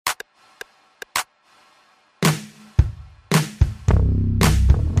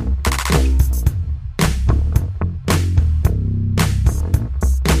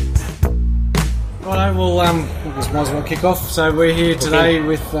might as well kick off. So we're here today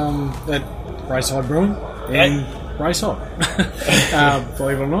with at Braeside Brewing in Braeside,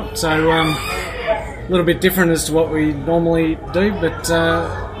 believe it or not. So a little bit different as to what we normally do, but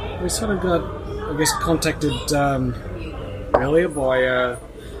we sort of got, I guess, contacted earlier by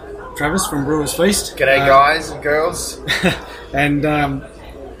Travis from Brewers Feast. G'day guys and girls. And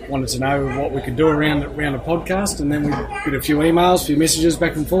wanted to know what we could do around a podcast, and then we did a few emails, a few messages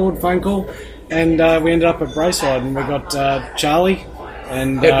back and forward, phone call, and we ended up at Braeside, and we got Charlie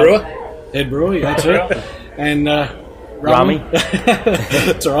and Head Brewer, yeah, that's it, and Rami.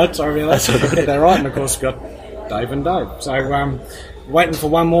 That's all right, sorry about that. They're right, and of course we've got Dave and Dave. So waiting for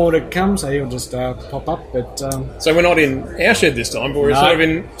one more to come, so he'll just pop up. But so we're not in our shed this time, but we're sort of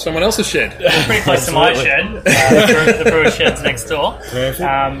in someone else's shed. Pretty close to my shed. The brewer shed's next door.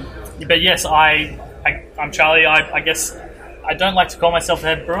 Perfect. But yes, I'm Charlie. I guess I don't like to call myself the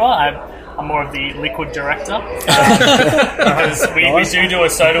head brewer. I'm more of the liquid director because we do a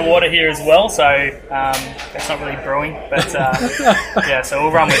soda water here as well. So it's not really brewing, but yeah. So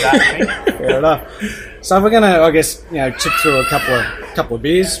we'll run with that. I think. Fair enough. So we're going to, I guess, chip through a couple of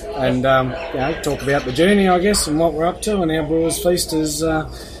beers and talk about the journey, I guess, and what we're up to, and how Brewers Feast is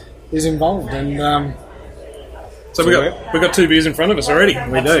involved. And so we got two beers in front of us already.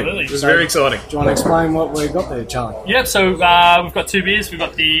 We do. This is very exciting. Do you want to explain what we got there, Charlie? Yeah. So we've got two beers. We've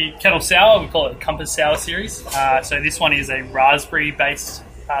got the Kettle Sour. We call it the Compass Sour series. So this one is a raspberry-based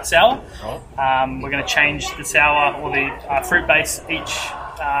sour. We're going to change the sour or the fruit base each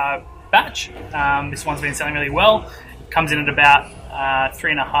batch. This one's been selling really well. It comes in at about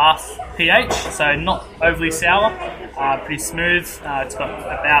 3.5 pH, so not overly sour, pretty smooth. It's got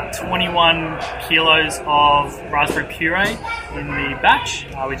about 21 kilos of raspberry puree in the batch.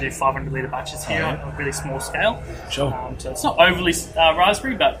 We do 500 litre batches here on a really small scale. Sure. So it's not overly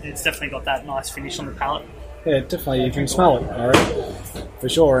raspberry, but it's definitely got that nice finish on the palate. Yeah, definitely. You can smell it, I reckon, for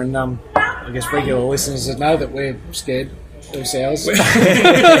sure. And I guess regular listeners would know that we're scared of sours. But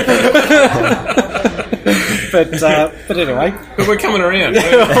anyway. But we're coming around.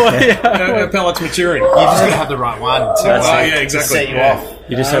 Our palate's maturing. You just got to have the right one to set you off.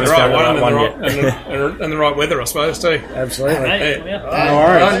 You just haven't found the right one yet. And the right weather, I suppose, too. Absolutely. Yeah. No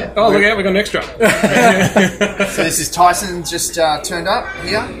worries. Oh, look out, we've got an extra. So this is Tyson just turned up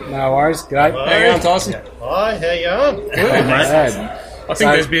here. No worries. G'day. How you going, Tyson? Hi, how you going? Good, mate. I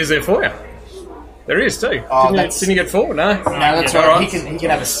think there's beers there for you. There is too. Oh, didn't you get four? No. No, that's all right. He can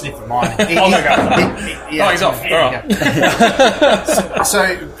have a sniff of mine. He's off. All right.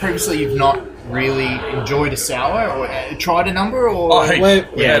 So previously you've not really enjoyed a sour or tried a number or?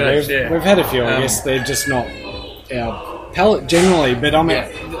 We've had a few. I Um, guess they're just not our palate generally, but I mean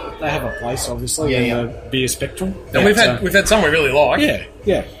they have a place obviously in the beer spectrum. And we've had some we really like.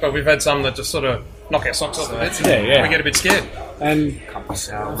 Yeah. But we've had some that just sort of knock our socks off the head. Yeah. We get a bit scared. And I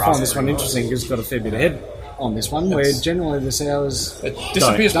find this one interesting because it's got a fair bit of head on this one, where generally the sours It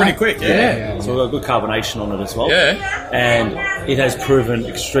disappears pretty quick. Yeah. So we've got good carbonation on it as well. Yeah. And it has proven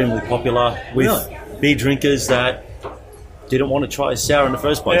extremely popular with beer drinkers that didn't want to try a sour in the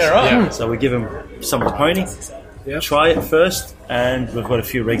first place. Yeah, right. Yeah. So we give them some of the pony, try it first, and we've got a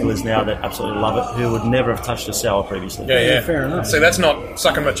few regulars now that absolutely love it who would never have touched a sour previously. Yeah. fair enough. So that's not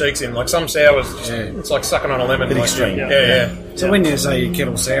sucking my cheeks in. Like some sours, it's like sucking on a lemon. Bit like, extreme. Yeah. So when you say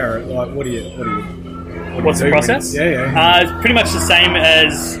kettle sour, like what do you What's the process? Yeah. Pretty much the same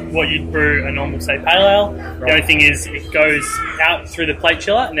as what you'd brew a normal, say, pale ale. The only thing is it goes out through the plate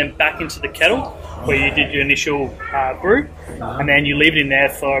chiller and then back into the kettle where you did your initial brew, and then you leave it in there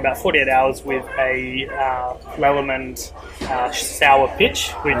for about 48 hours with a Lellerman sour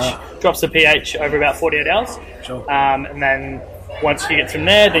pitch, which drops the pH over about 48 hours. Sure. And then once you get from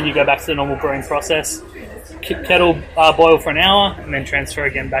there, then you go back to the normal brewing process. Kettle boil for an hour and then transfer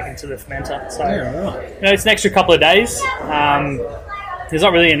again back into the fermenter. So it's an extra couple of days. There's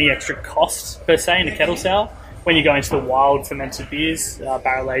not really any extra cost per se in a kettle sour. When you go into the wild fermented beers,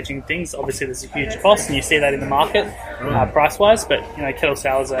 barrel aging things, obviously there's a huge cost, and you see that in the market price wise. But kettle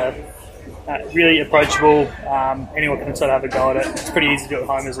sours are really approachable. Anyone can sort of have a go at it. It's pretty easy to do at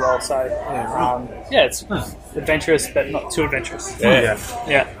home as well. So it's adventurous, but not too adventurous.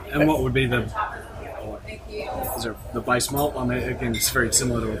 Yeah. And what would be the base malt? I mean, again, it's very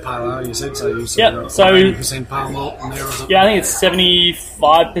similar to a pale ale, you said. So you said 80% pale malt in there, or something? Yeah, I think it's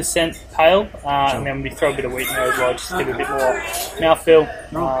 75% pale, and then we throw a bit of wheat in there as well, just to give it a bit more mouthfeel.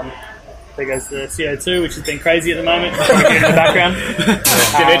 There goes the CO2, which has been crazy at the moment. Just trying to get in the background.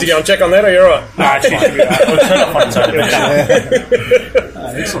 Do you need to go and check on that, or you're all right? Nah, it should be right. We'll turn off on its own.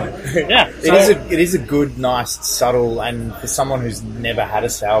 Excellent. Yeah. It is a good, nice, subtle, and for someone who's never had a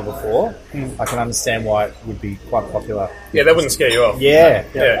sour before, I can understand why it would be quite popular. Yeah, that wouldn't scare you off. Yeah.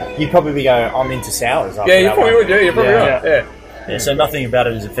 You'd probably go, I'm into sours. Yeah, you probably would. Yeah, you probably are. Yeah. Yeah, so nothing about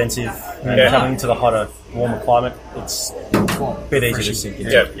it is offensive. And coming into the hotter, warmer climate, it's a bit easier to sink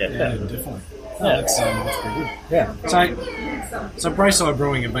into. Yeah. Definitely. That's pretty good. Yeah. So Braeside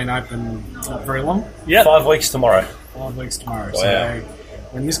Brewing have been open not very long. Yep. 5 weeks tomorrow. 5 weeks tomorrow. Wow. So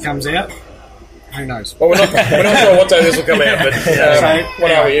when this comes out, who knows? Well, we're not sure what day this will come out, but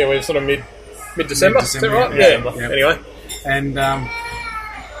what are we here? We're sort of mid-December, is that right? Yeah. Yeah. Anyway. And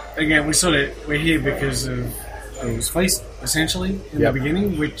again, we're here because of Brewers Feast, essentially, in the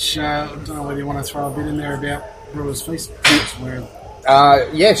beginning, which I don't know whether you want to throw a bit in there about Brewers Feast.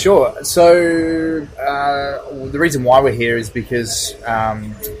 Yeah, sure. So the reason why we're here is because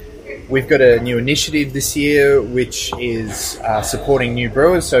we've got a new initiative this year, which is supporting new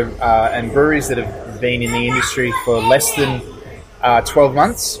brewers, so and breweries that have been in the industry for less than 12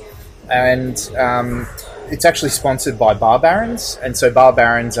 months, and it's actually sponsored by Bar Barons, and so Bar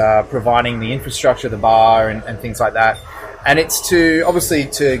Barons are providing the infrastructure, the bar, and things like that. And it's to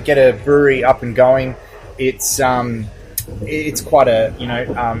get a brewery up and going. It's quite a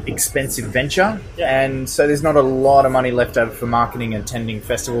expensive venture, and so there's not a lot of money left over for marketing and attending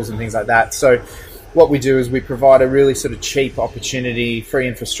festivals and things like that. So what we do is we provide a really sort of cheap opportunity, free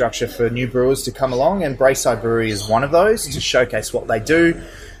infrastructure for new brewers to come along, and Braeside Brewery is one of those, to showcase what they do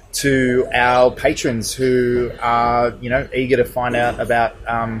to our patrons who are eager to find out about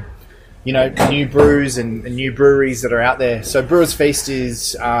new brews and new breweries that are out there. So Brewers Feast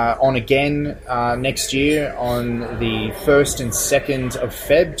is on again next year on the 1st and 2nd of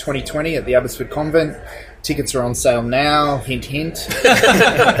Feb 2020 at the Abbotsford Convent. Tickets are on sale now, hint, hint. Early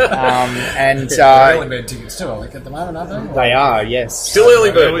bird tickets too, I think, at the moment, aren't they? They are, yes. Still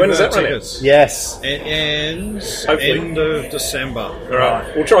early bird. When does that run out? Yes. It ends Hopefully. end of December. All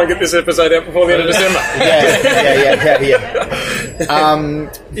right. We'll try and get this episode out before the end of December. Yeah.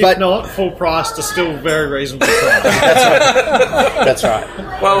 If not, full price to still very reasonable price. That's right.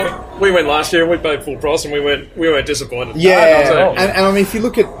 Well, we went last year and we paid full price and we weren't disappointed. Yeah, and I mean, if you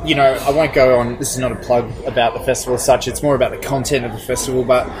look at, I won't go on, this is not a plug about the festival as such, it's more about the content of the festival,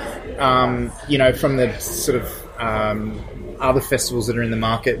 but, from the sort of other festivals that are in the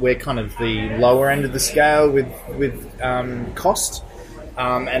market, we're kind of the lower end of the scale with cost,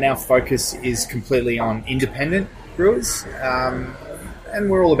 and our focus is completely on independent brewers, and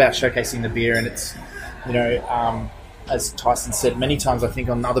we're all about showcasing the beer, and it's, as Tyson said many times, I think,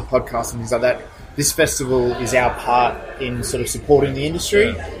 on other podcasts and things like that, this festival is our part in sort of supporting the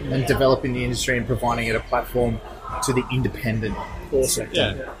industry and developing the industry and providing it a platform to the independent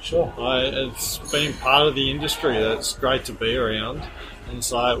sector. Yeah, sure. It's been part of the industry that's great to be around. And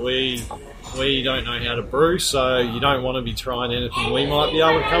so we don't know how to brew, so you don't want to be trying anything we might be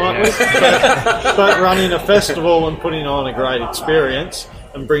able to come up with. But running a festival and putting on a great experience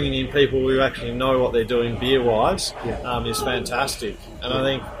and bringing in people who actually know what they're doing beer-wise is fantastic. And I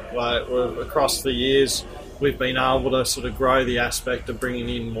think across the years, we've been able to sort of grow the aspect of bringing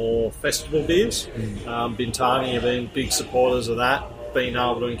in more festival beers. Bintani have been big supporters of that, being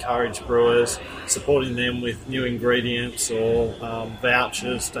able to encourage brewers, supporting them with new ingredients or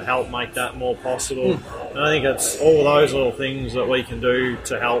vouchers to help make that more possible. And I think it's all those little things that we can do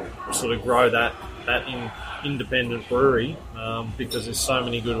to help sort of grow that independent brewery, because there's so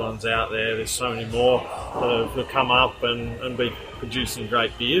many good ones out there. There's so many more that have come up and be producing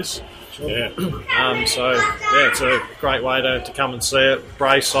great beers. Sure. It's a great way to come and see it.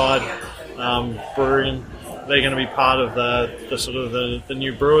 Braeside Brewing, they're going to be part of the sort of the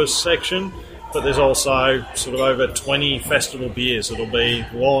new brewers section, but there's also sort of over 20 festival beers that'll be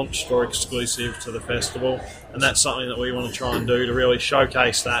launched or exclusive to the festival, and that's something that we want to try and do to really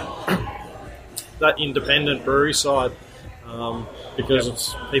showcase that independent brewery side,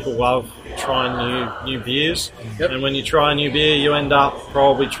 because people love trying new beers, and when you try a new beer, you end up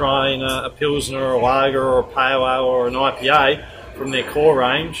probably trying a Pilsner or a Lager or a Pale Ale or an IPA from their core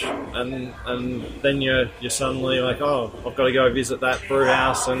range, and then you're suddenly like, oh, I've got to go visit that brew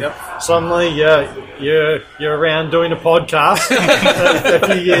house, and suddenly you're around doing a podcast a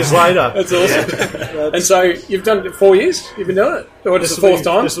few years later. That's awesome. And so you've done it 4 years? You've been doing it? Or this is the fourth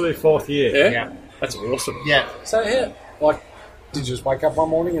time? This will be fourth year. Yeah. That's awesome. Yeah. So, did you just wake up one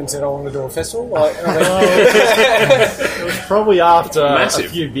morning and said, I want to do a festival? It was probably after a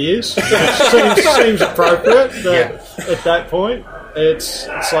few beers. Seems appropriate at that point. it's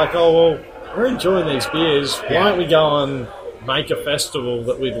like, oh, well, we're enjoying these beers. Why don't we go and make a festival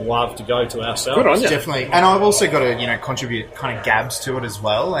that we'd love to go to ourselves? Good on you. Definitely. And I've also got to, contribute kind of Gabs to it as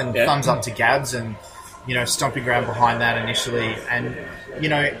well. And thumbs up to Gabs and, stomping ground behind that initially. And,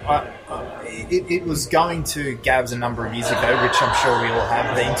 it was going to Gabs a number of years ago, which I'm sure we all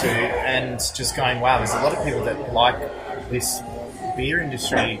have been to, and just going, wow, there's a lot of people that like this beer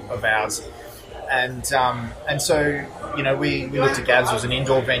industry of ours. And so, we looked at Gabs. It was an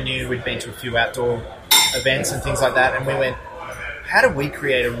indoor venue. We'd been to a few outdoor events and things like that. And we went, how do we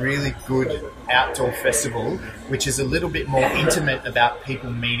create a really good outdoor festival which is a little bit more intimate about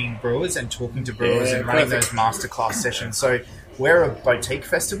people meeting brewers and talking to brewers and running those masterclass sessions? So we're a boutique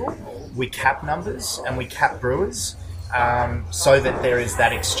festival. We cap numbers and we cap brewers so that there is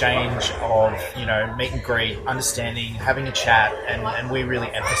that exchange of, meet and greet, understanding, having a chat, and we really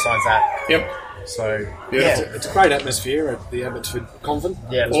emphasise that. Yep. So, It's a great atmosphere at the Abbotsford Convent.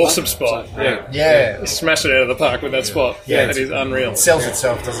 Yeah, Awesome spot. Yeah. You smash it out of the park with that spot. Yeah, it is unreal. It sells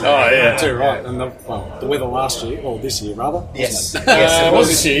itself, doesn't it? Oh, yeah. Too right. And the weather last year, or this year rather. Yes. It was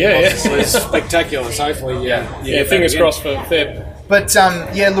this year, It was spectacular. So hopefully, Yeah, fingers crossed for Feb. But,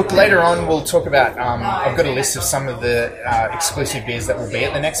 look, later on we'll talk about... I've got a list of some of the exclusive beers that will be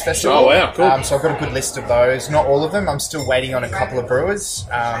at the next festival. Oh, wow, cool. So I've got a good list of those. Not all of them. I'm still waiting on a couple of brewers.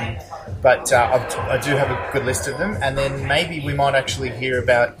 But I do have a good list of them. And then maybe we might actually hear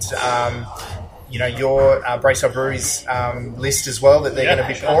about... your Brayside Brewery's list as well that they're going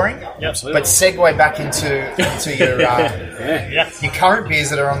to be pouring. But segue back into your current beers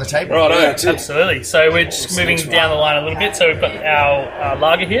that are on the table. Right, Absolutely. So we're just moving down the line a little bit. So we've got our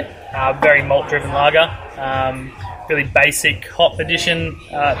lager here, very malt-driven lager, really basic hop addition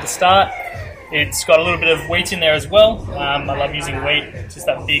at the start. It's got a little bit of wheat in there as well. I love using wheat, just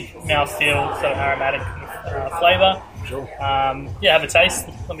that big mouthfeel, sort of aromatic flavour. Sure. Have a taste.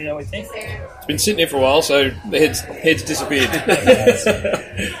 Let me know what you think. It's been sitting here for a while, so the head's disappeared.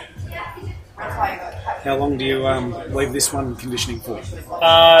 How long do you leave this one conditioning for?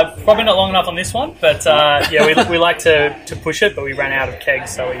 Probably not long enough on this one, but we like to push it, but we ran out of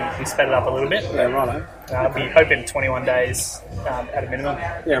kegs, so we sped it up a little bit. Yeah, righto. We hoping 21 days at a minimum.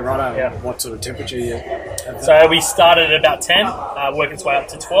 Yeah, righto. Yeah. What sort of temperature you have? So we started at about 10, worked its way up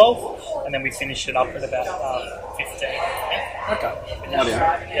to 12, and then we finished it up at about 15. Okay.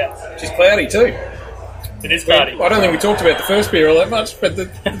 Yeah. She's cloudy too. It is cloudy. I don't think we talked about the first beer all that much, but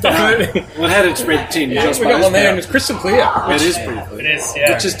Well, how did it spread tinge? we got one there and it's crystal clear. It is pretty clear. It is,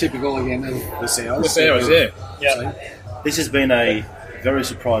 yeah. Which is typical again of the sours. The sours, yeah. Yeah. This has been a very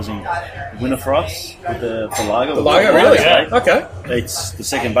surprising winner for us with the lager. The lager, really? Yeah. Okay. It's the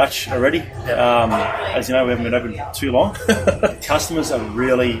second batch already. As you know, we haven't been open too long. Customers are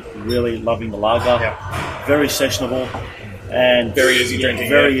really, really loving the lager. Very sessionable. And Very easy drinking,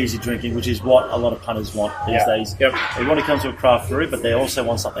 Very easy drinking, which is what a lot of punters want these days. Yep. They want to come to a craft brewery, but they also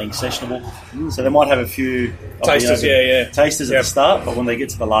want something sessionable. So they might have a few Tasters, tasters at the start, but when they get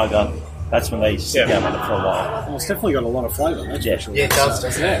to the lager, that's when they sit down on it for a while. Well, it's definitely got a lot of flavour, that's for sure. Yeah, it does,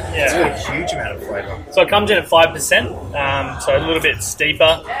 doesn't it? Yeah. It's got a huge amount of flavour. So it comes in at 5%, so a little bit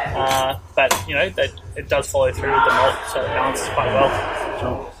steeper, but it does follow through with the malt, so it balances quite well.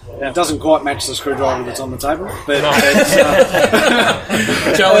 Sure. Yeah, it doesn't quite match the screwdriver that's on the table, but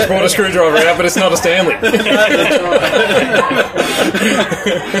Charlie's brought a screwdriver out, but it's not a Stanley.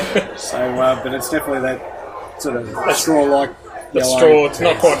 So, but it's definitely that sort of straw-like That's yellow. straw. It's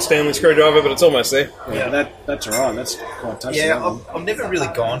not quite a Stanley screwdriver, but it's almost there. Yeah, that's all right. That's quite tasty. Yeah, I've never really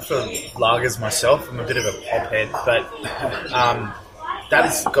gone for lagers myself. I'm a bit of a pop head, but that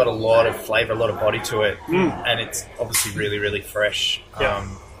has got a lot of flavour, a lot of body to it, and it's obviously really, really fresh.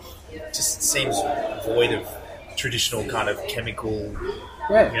 Just seems void of traditional kind of chemical,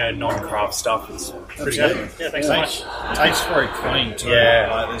 non-craft stuff. It's pretty good. Yeah, thanks so much. Tastes very clean too. Yeah.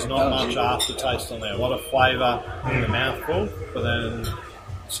 Like, there's not much aftertaste on there. A lot of flavour in the mouthful, but then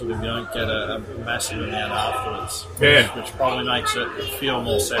sort of you don't get a massive amount afterwards. Yeah. Which probably makes it feel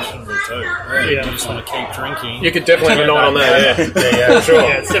more sessionable too. Yeah. You just want to keep drinking. You could definitely have a night on that, yeah. For sure.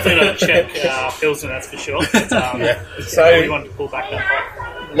 Yeah, it's definitely not a check Pilsner, that's for sure. But, So- we wanted to pull back that part.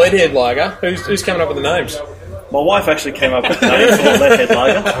 Leadhead Lager. Who's coming up with the names? My wife actually came up with the name for Leadhead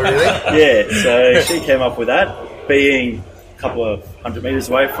Lager. Oh, really? Yeah, so she came up with that, being a couple of 100 metres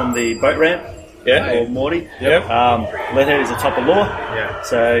away from the boat ramp. Yeah. Or Morty. Yep. Leadhead is a top of law. Yeah.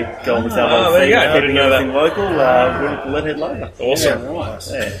 So going with that Oh, whole there you thing, go. I didn't keeping know that. everything local, we're Leadhead Lager. Awesome.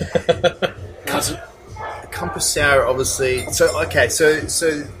 The Compass Sour, obviously. So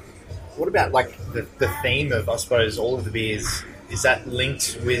what about like the theme of, I suppose, all of the beers is that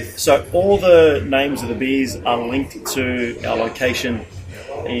linked with? So all the names of the beers are linked to our location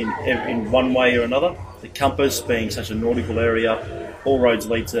in one way or another. The Compass being such a nautical area, all roads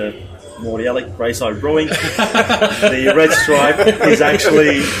lead to Mordialloc, Braeside Brewing. The Red Stripe is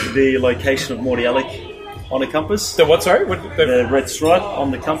actually the location of Mordialloc on a compass. The what, sorry? The red stripe on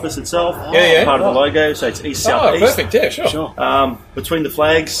the compass itself, Yeah. part of the logo, so it's east, south, Oh, east. perfect, yeah, sure. Between the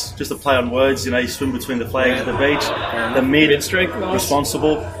flags, just a play on words, you swim between the flags at the beach. The mid-streak,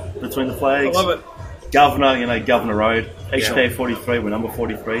 responsible between the flags. I love it. Governor, Governor Road. HK 43, we're number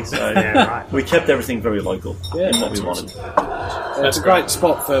 43, so we kept everything very local in what we wanted. It's a great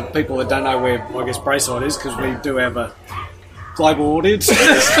spot for people that don't know where, I guess, Braeside is, because we do have a global audience.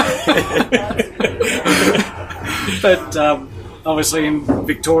 But obviously in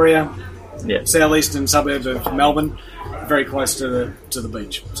Victoria, southeastern suburb of Melbourne, very close to the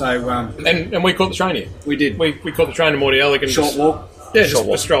beach. So and we caught the train here. We did. We caught the train to Mordialloc and short walk. Yeah, just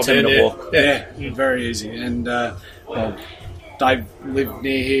a stroll down. 10-minute walk. Yeah, very easy. And Dave lived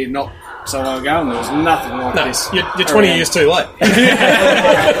near here not so long ago, and there was nothing like this. You're 20 years too late.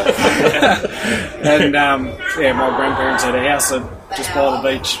 And my grandparents had a house just by the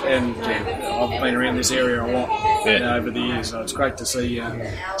beach, and I've been around this area a lot over the years, so it's great to see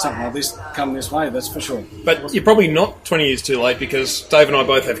something like this come this way, that's for sure. But you're probably not 20 years too late, because Dave and I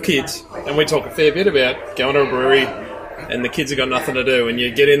both have kids, and we talk a fair bit about going to a brewery, and the kids have got nothing to do, and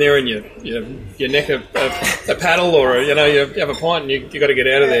you get in there and you neck a paddle, or you have a pint, and you got to get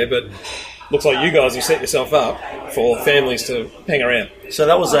out of there. But looks like you guys have set yourself up for families to hang around. So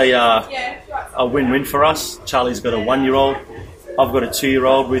that was a win-win for us. Charlie's got a 1-year-old, I've got a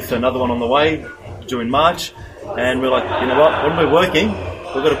 2-year-old with another one on the way during March, and we're like, you know what? When we're working,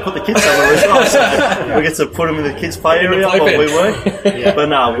 we've got to put the kids somewhere as well. So we get to put them in the kids' play area while we work. But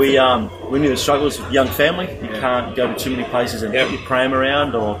no, we knew the struggles with young family. You can't go to too many places and put your pram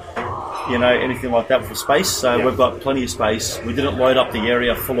around or anything like that for space. So we've got plenty of space. We didn't load up the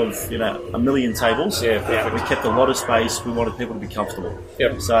area full of a million tables. We kept a lot of space. We wanted people to be comfortable.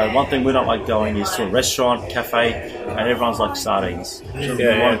 So one thing we don't like going is to a restaurant, cafe, and everyone's like sardines. We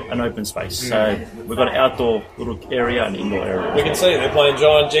want an open space. So we've got an outdoor little area and indoor area. We can see they're playing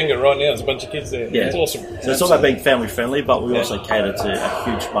giant Jenga right now. There's a bunch of kids there. It's awesome. So it's all about being family friendly, but we also cater to a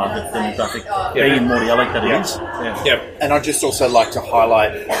huge market demographic. Being in Mordialloc, that it is. And I'd just also like to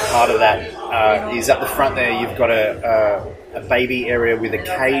highlight part of that is at the front there. You've got a baby area with a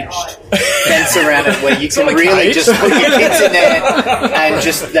caged fence around it, where you can really just put your kids in there and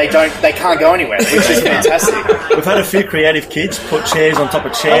just they can't go anywhere, which is fantastic. We've had a few creative kids put chairs on top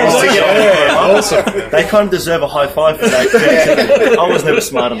of chairs. Awesome. They kind of deserve a high five for that. I was never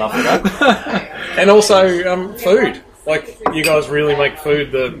smart enough for that. And also food. Like, you guys really make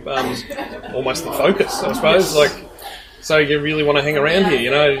food almost the focus, I suppose. So you really want to hang around here,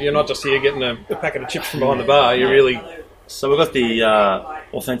 You're not just here getting a packet of chips from behind the bar. You really... So we've got the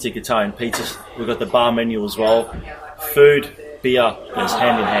authentic Italian pizzas. We've got the bar menu as well. Food, beer goes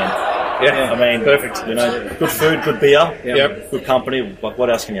hand in hand. I mean, perfect. Good food, good beer, good company. What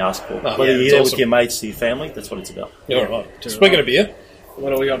else can you ask for? Whether you're here with your mates, to your family, that's what it's about. Yeah, right. Speaking of beer,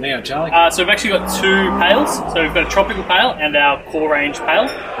 what do we got now, Charlie? So we've actually got 2 pails. So we've got a tropical pale and our core range pale.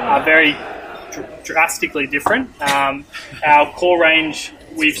 Very drastically different. Our core range,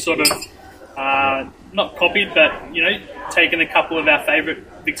 we've sort of not copied, but taken a couple of our favourite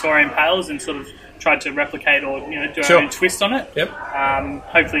Victorian pales and sort of tried to replicate or do our own twist on it.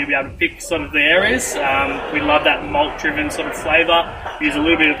 Hopefully we'll be able to pick sort of the areas. We love that malt-driven sort of flavour. We use a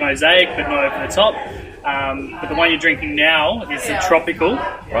little bit of mosaic, but not over the top. But the one you're drinking now is the tropical.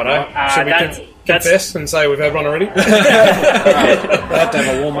 Righto. Should we confess and say we've had one already? We'll have to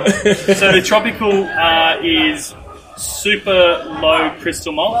have a warm-up. So the tropical is super low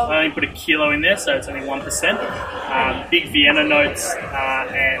crystal malt. I only put a kilo in there, so it's only 1%. Big Vienna notes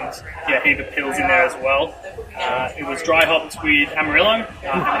and a heap of pills in there as well. It was dry hopped with Amarillo,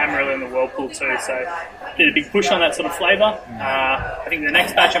 and Amarillo in the Whirlpool too, so did a big push on that sort of flavour. I think the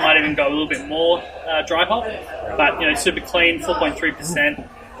next batch I might even go a little bit more dry hop, but super clean, 4.3%.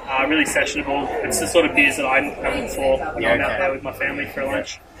 Really sessionable. It's the sort of beers that I look for when I'm out there with my family for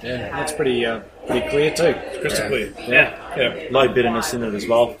lunch. Yeah, that's pretty clear too. It's crystal clear. Yeah. Low bitterness in it as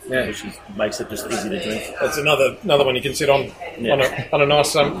well, which makes it just easy to drink. That's another one you can sit on a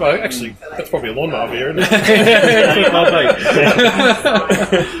nice. Well, actually, that's probably a lawnmower beer, isn't it?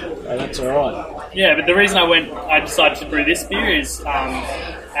 That's all right. Yeah, but the reason I decided to brew this beer is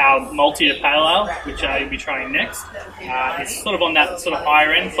our malty pale ale, which I'll be trying next. It's sort of on that sort of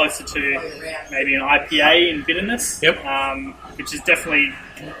higher end, closer to maybe an IPA in bitterness. Which is definitely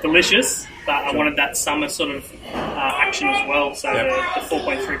delicious, but I wanted that summer sort of action as well. So the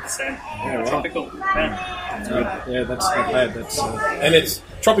 4.3% tropical. Yeah, that's not bad. That's And it's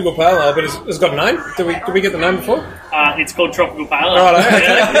tropical pale ale, but it's got a name. Did we get the name before? It's called tropical pale ale.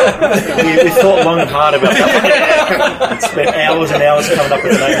 Right, we thought long and hard about that one. And spent hours and hours coming up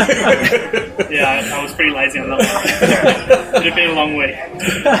with a name. Yeah, I was pretty lazy on that one. It'd been a long week.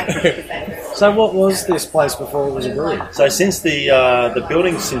 So what was this place before it was a brewery? So since the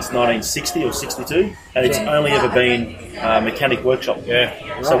building since 1960 or 62, and it's only ever been a mechanic workshop.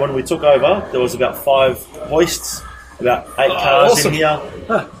 Yeah. So when we took over, there was about 5 hoists, about 8 cars awesome. in here,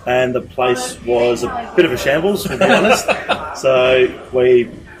 and the place was a bit of a shambles, to be honest. So we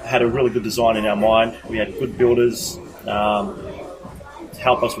had a really good design in our mind. We had good builders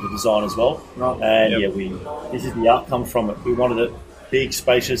help us with the design as well. Right. And this is the outcome from it. We wanted it big,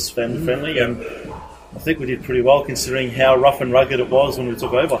 spacious, family friendly, and I think we did pretty well considering how rough and rugged it was when we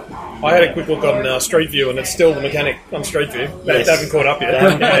took over. I had a quick look on Street View, and it's still the mechanic on Street View. They haven't caught up yet. They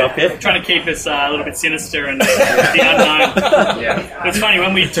haven't caught up yet. Trying to keep us a little bit sinister and the unknown. Yeah. It's funny,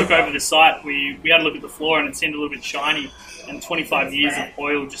 when we took over the site, we had a look at the floor and it seemed a little bit shiny, and 25 years of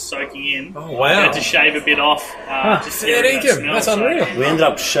oil just soaking in. Oh, We wow. had to shave a bit off. Just to get rid of that smell. That's So, unreal. We ended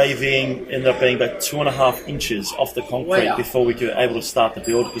up being about 2.5 inches off the concrete before we were able to start the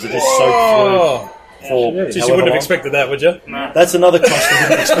build because it just soaked through. For Jeez, you however wouldn't have long. expected that, would you? That's another cost we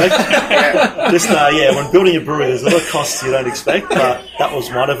didn't expect. Just when building a brewery, there's other costs you don't expect, but that was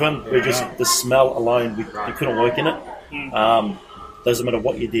one of them. The smell alone, we couldn't work in it. Doesn't matter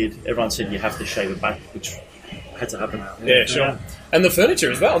what you did. Everyone said you have to shave it back, which had to happen. Yeah, sure. And the furniture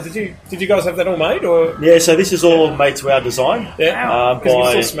as well. Did you guys have that all made, or? Yeah, so this is all made to our design. Yeah, because you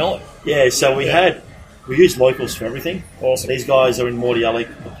can still smell it. Yeah, so we used locals for everything. Awesome. These guys are in Mordialloc,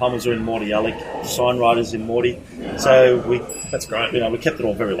 the plumbers are in Mordialloc, the sign writers in Mordi. So That's great. we kept it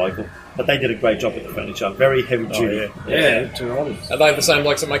all very local. But they did a great job with the furniture. Very heavy duty. Yeah. Two orders. Are they the same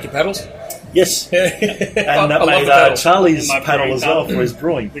blokes that make your paddles? Yes. Yeah. And that I love made the paddles. Charlie's My paddle brewing as well paddle. for his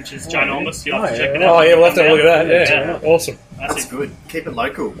brewing. which is ginormous. You'll have to check it out. Oh, yeah, we'll have to have a look at that. Yeah. Awesome. That's good. Keep it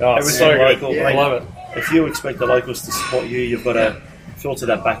local. Oh, it's Everything so good. local. I love it. If you expect the locals to support you, you've got to filter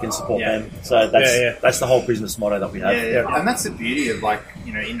that back and support Yeah. them. So that's the whole business motto that we have. Yeah. And that's the beauty of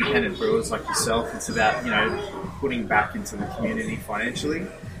independent brewers like yourself. It's about putting back into the community financially,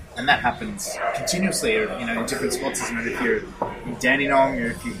 and that happens continuously. In different spots. Doesn't matter if you're in Dandenong or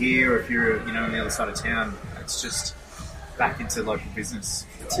if you're here or if you're on the other side of town. It's just back into local business.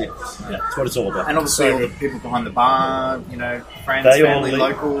 That's it. Yeah, that's what it's all about. And obviously all the people behind the bar, friends, They all family, live,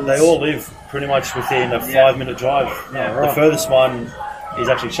 locals. They all live pretty much within a 5-minute drive. The furthest one is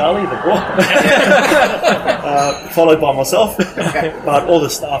actually Charlie, the boy, followed by myself. But all the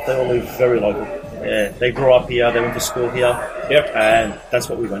staff, they all live very local. Yeah, they grew up here, they went to school here, and that's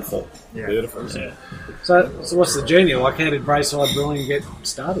what we went for. Beautiful. Yeah. So what's the journey like? How did Braeside Brewing get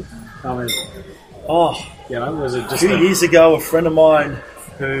started? I mean, was it A just few years ago, a friend of mine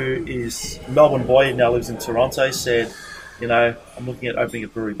who is a Melbourne boy, now lives in Toronto, said, I'm looking at opening a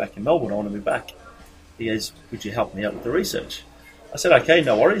brewery back in Melbourne, I want to move back. He goes, would you help me out with the research? I said, okay,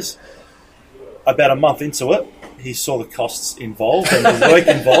 no worries. About a month into it, he saw the costs involved and the work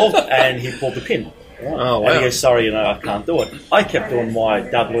involved, and he pulled the pin. Oh, wow. And he goes, sorry, I can't do it. I kept doing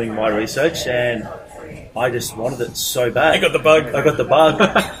dabbling my research, and I just wanted it so bad. You got the bug. I got the bug.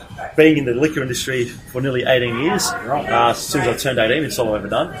 Being in the liquor industry for nearly 18 years, as soon as I turned 18, it's all I've ever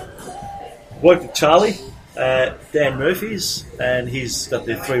done. Worked with Charlie, Dan Murphy's, and he's got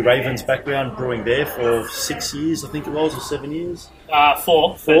the Three Ravens background, brewing there for 6 years, I think it was, or 7 years.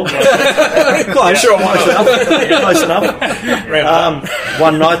 4. Close Round enough.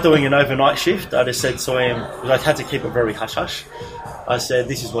 One night doing an overnight shift, I just said to him, because I had to keep it very hush-hush, I said,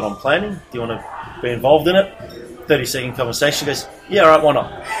 this is what I'm planning. Do you want to be involved in it? 30-second conversation. He goes, yeah, all right, why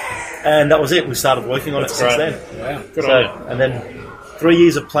not? And that was it. We started working on it since then. Wow. Good on you. And then 3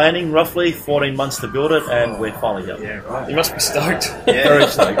 years of planning, roughly 14 months to build it, and we're finally here. Yeah, right. You must be stoked. Very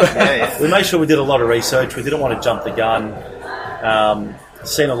stoked. Yeah. We made sure we did a lot of research. We didn't want to jump the gun.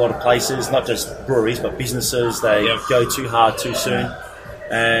 Seen a lot of places, not just breweries, but businesses. They go too hard too soon,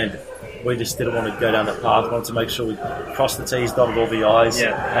 and we just didn't want to go down that path. We wanted to make sure we crossed the T's, dotted all the I's,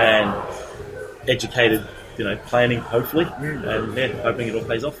 and educated, planning, hopefully, and hoping it all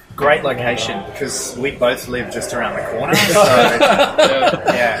pays off. Great location because we both live just around the corner.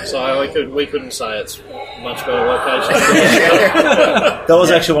 So, So we couldn't say it's much better location. That was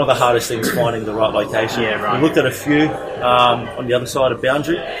actually one of the hardest things, finding the right location. Yeah, right. We looked at a few on the other side of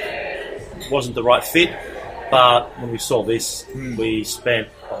Boundary. Wasn't the right fit, but when we saw this, we spent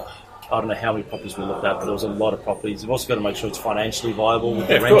I don't know how many properties we looked at, but there was a lot of properties. We've also got to make sure it's financially viable with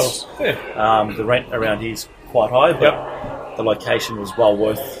the of rents. course. Yeah. The rent around here is quite high, but the location was well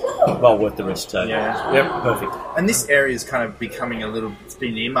worth the risk. So Yeah. perfect. And this area is kind of becoming it's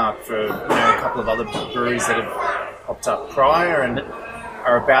been earmarked for a couple of other breweries that have popped up prior and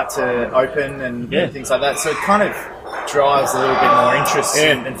are about to open and things like that. So it kind of drives a little bit more interest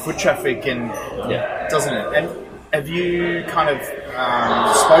and foot traffic, and doesn't it? And have you kind of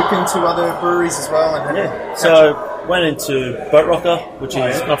spoken to other breweries as well? And So went into Boat Rocker, which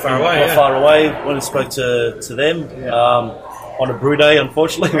is Not far away. not far away. Went and spoke to them on a brew day,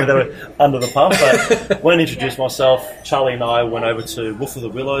 unfortunately, when they were under the pump. But when I introduced myself, Charlie and I went over to Wolf of the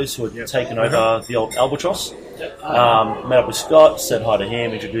Willows, who had taken over the old Albatross. Met up with Scott, said hi to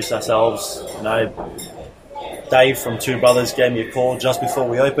him, introduced ourselves. Dave from Two Brothers gave me a call just before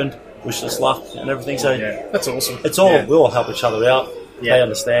we opened, wished us luck and everything. So That's awesome. it's all we all help each other out. They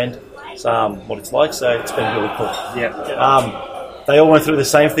understand what it's like, so it's been really cool. They all went through the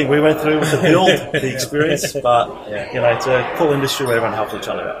same thing we went through with the build, the experience, but it's a cool industry where everyone helps each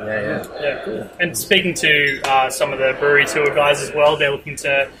other out. Yeah, cool. And speaking to some of the brewery tour guys as well, they're looking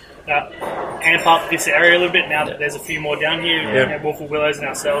to amp up this area a little bit now that there's a few more down here. Wolf of Willows and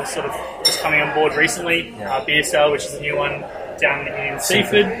ourselves sort of just coming on board recently. Beer Cell, which is a new one down in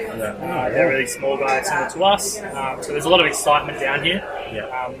Seaford. They're really small guys similar to us. So there's a lot of excitement down here.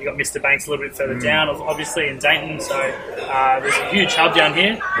 You've got Mr. Banks a little bit further down, obviously, in Dayton. So there's a huge hub down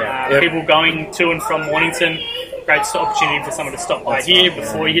here. People going to and from Mornington. Great opportunity for someone to stop by here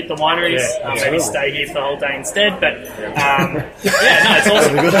before you hit the wineries. Maybe stay here for the whole day instead. But it's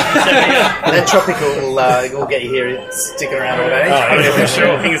awesome. that tropical will get you here, sticking around all day. For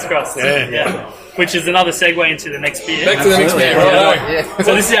sure. Fingers crossed. Which is another segue into the next beer. Back to the next beer. Right.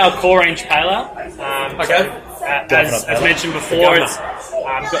 So this is our core range pale ale. Okay. As mentioned before, it's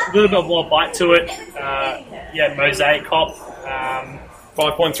got a little bit more bite to it. Mosaic hop.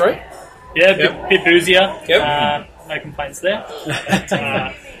 5.3. Yeah, a bit boozier. Yep. No complaints there.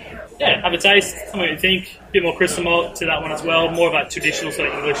 Have a taste. Tell me what you think. A bit more crystal malt to that one as well. More of a traditional sort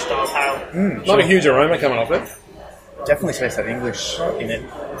of English style pale. Not a huge aroma coming off it. Definitely tastes that English in it.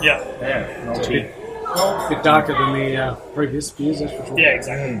 Yeah. A bit darker than the previous beers, that's for sure. Yeah,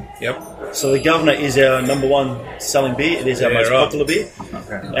 exactly. Yep. So the Governor is our number one selling beer. It is our most popular beer.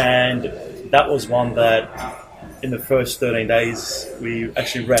 And that was one that in the first 13 days we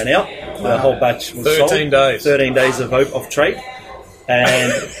actually ran out. The whole batch was 13 days. 13 days of trade.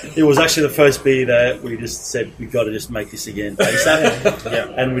 And it was actually the first beer that we just said, we've got to just make this again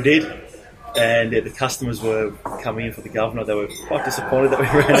ASAP. And we did. And the customers were coming in for the Governor. They were quite disappointed that we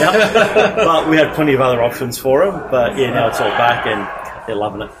ran out. But we had plenty of other options for them. But now it's all back and they're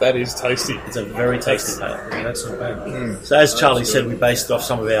loving it. That is tasty. It's a very tasty pale. Yeah, that's not bad. So as Charlie said, we based it off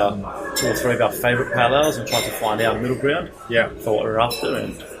some of our 2 or 3 of our favourite pale ales and tried to find our middle ground for what we're after.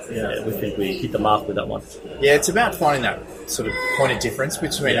 And we think we hit the mark with that one. Yeah, it's about finding that sort of point of difference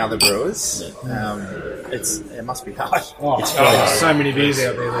between other brewers. It must be hard. There's so many beers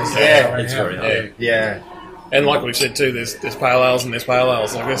out there these days. It's very hard. Yeah. And like we said too, there's pale ales and there's pale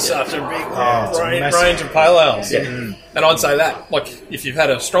ales. Like there's such a big range of pale ales. And I'd say that, like, if you've had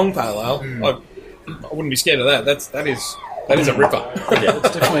a strong pale ale, I wouldn't be scared of that. That is a ripper.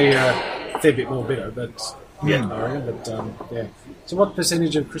 It's definitely a fair bit more bitter, but I reckon. But so what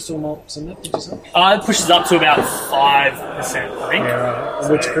percentage of crystal malts in that, did you say? It pushes up to about 5%, I think. Yeah, right.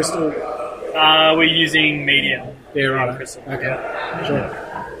 So which crystal? We're using medium. Yeah, right. Crystal. Okay. Yeah. Sure.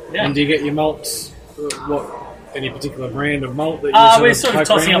 Yeah. And do you get your malts, any particular brand of malt that you we're sort of poke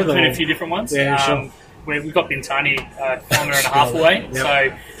tossing around up with, between or- a few different ones. Yeah, sure. We've got Bintani a kilometre and a half away,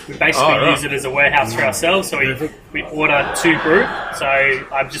 so we basically use it as a warehouse for ourselves. So we order 2 brew. So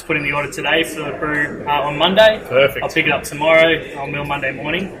I'm just putting the order today for the brew on Monday. Perfect. I'll pick it up tomorrow. I'll mill Monday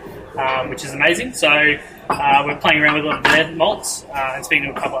morning, which is amazing. So we're playing around with a lot of their malts and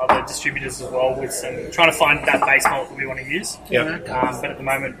speaking to a couple of other distributors as well with trying to find that base malt that we want to use. But at the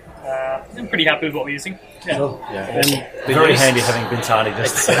moment, I'm pretty happy with what we're using. And Very handy having Bintani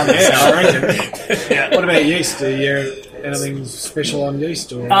just What about yeast? Do you anything special on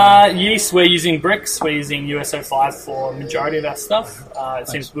yeast? Or yeast, we're using Brix. We're using USO5 for the majority of our stuff. It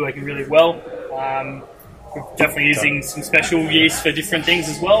seems to be working really well. We're definitely using some special yeast for different things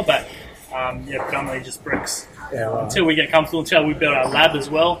as well, but predominantly just Brix. Until we get comfortable, until we build our lab as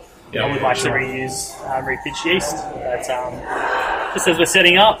well, I would like to reuse repitched yeast. But just as we're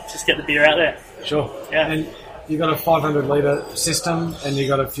setting up, just get the beer out there. Sure. Yeah. And you got a 500 litre system, and you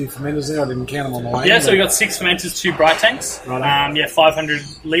got a few fermenters there. I didn't count them on the way. Yeah, so we got 6 fermenters, 2 bright tanks. Right. 500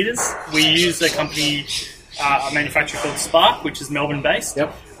 litres. We use a company, a manufacturer called Spark, which is Melbourne based.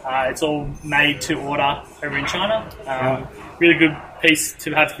 Yep. It's all made to order over in China. Really good piece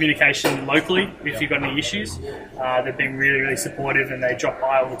to have communication locally if you've got any issues. They've been really, really supportive, and they drop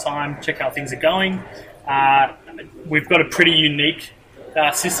by all the time, check how things are going. We've got a pretty unique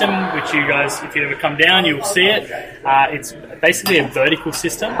system, which you guys, if you ever come down, you'll see it. It's basically a vertical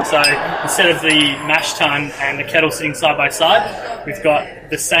system. So instead of the mash tun and the kettle sitting side by side, we've got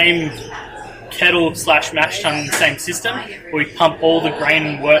the same kettle / mash tun in the same system, where we pump all the grain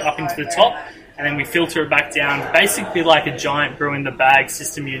and wort up into the top, and then we filter it back down, basically like a giant brew in the bag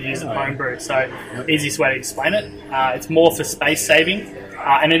system you'd use at homebrew. So easiest way to explain it. It's more for space saving,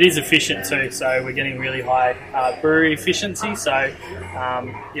 and it is efficient too. So we're getting really high brewery efficiency. So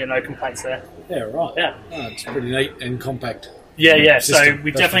no complaints there. Yeah, right. Yeah, it's pretty neat and compact. Yeah. System, So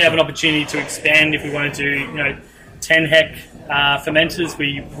we definitely have an opportunity to expand if we want to do 10 hec fermenters.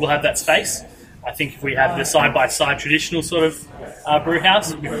 We will have that space. I think if we had the side-by-side traditional sort of brew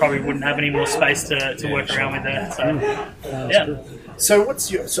house, we probably wouldn't have any more space to work around with there. So, So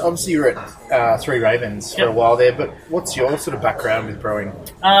obviously you were at Three Ravens for a while there, but what's your sort of background with brewing?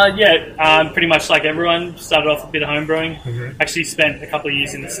 Pretty much like everyone, started off a bit of home brewing. Actually spent a couple of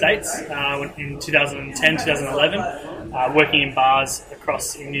years in the States in 2010, 2011, working in bars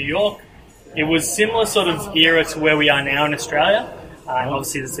across in New York. It was similar sort of era to where we are now in Australia.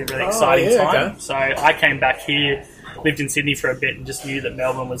 Obviously, it's a really exciting time. Okay. So I came back here, lived in Sydney for a bit, and just knew that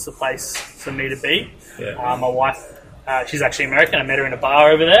Melbourne was the place for me to be. Yeah. My wife, she's actually American. I met her in a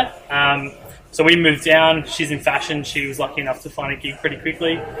bar over there. So we moved down. She's in fashion. She was lucky enough to find a gig pretty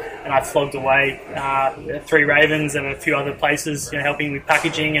quickly, and I flogged away at Three Ravens and a few other places, helping with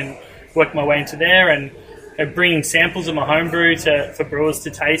packaging and worked my way into there and bringing samples of my homebrew for brewers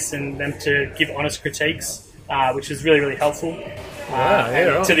to taste and them to give honest critiques, which was really, really helpful.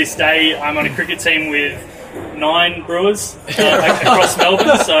 Right. To this day, I'm on a cricket team with 9 brewers across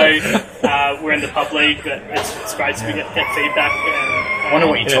Melbourne, so we're in the pub league, but it's great to get feedback. I wonder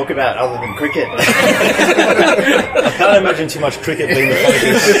what you talk about other than cricket. I can't imagine too much cricket being the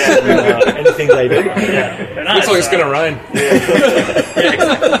focus in anything they do. Yeah. Looks like it's going to rain.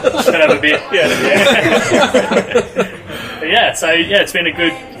 Should have a bit. So it's been a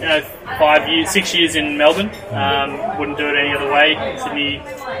good 6 years in Melbourne. Wouldn't do it any other way.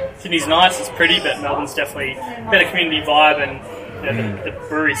 Sydney's nice, it's pretty, but Melbourne's definitely a better community vibe, and the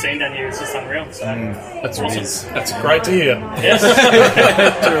brewery scene down here is just unreal. So That's awesome. That's great to hear. Yes.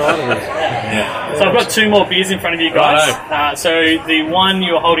 So I've got 2 more beers in front of you guys. So the one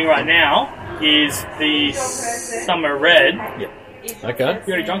you're holding right now is the Summer Red. Okay.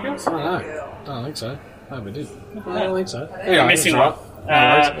 You already drunk yours? I don't think so. No, we did. I don't think so. You're missing one.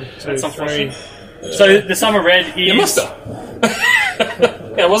 That's That's unfortunate. So the Summer Red is... You must have.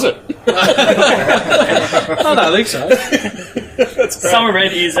 How was it? I don't think so. Summer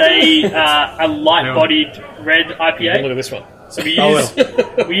Red is a light-bodied red IPA. Look at this one. So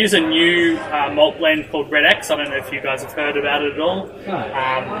we use a new malt blend called Red X. I don't know if you guys have heard about it at all.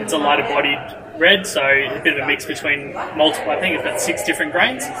 It's a lighter bodied red, so a bit of a mix between multiple. I think it's about 6 different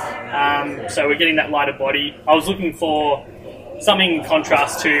grains. So we're getting that lighter body. I was looking for something in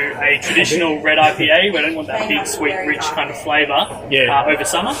contrast to a traditional red IPA. We don't want that big, sweet, rich kind of flavour over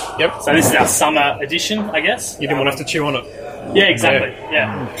summer. Yep. So this is our summer edition, I guess. You didn't want to have to chew on it. Yeah, exactly.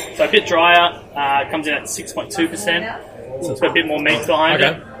 Yeah. So a bit drier. Comes in at 6.2%. So it's got a bit more meat behind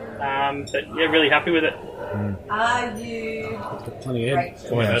it. But yeah, really happy with it. Are you? Plenty of head.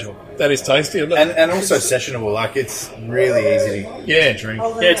 Boy, that is tasty, isn't it? And also sessionable, like it's really easy to drink.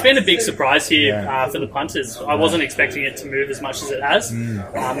 Yeah, it's been a big surprise here for the punters. I wasn't expecting it to move as much as it has.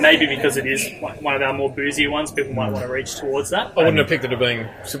 Maybe because it is one of our more boozier ones, people might want to reach towards that. I wouldn't have picked it to being,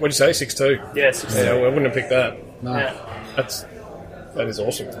 what did you say, 6'2"? Yeah, 6'2". Yeah, I wouldn't have picked that. No. Yeah. That is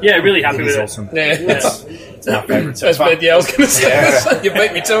awesome. Yeah, really happy It with is it. awesome. Yeah. It's my favourite so That's far. bad. Yeah, I was going to say, Yeah. you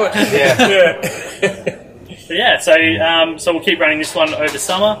beat me to it. But yeah, so we'll keep running this one over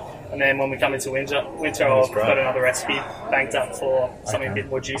summer, and then when we come into winter I've got another recipe banked up for something a bit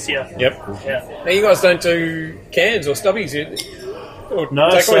more juicier. Yep. Yeah. Now, you guys don't do cans or stubbies or No,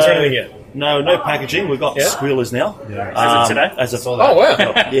 takeaways or anything yet? No packaging. We've got squealers now. As of today? As of Oh, wow.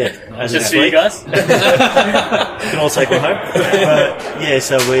 as Just of for you week. guys. You can all take one home. But yeah,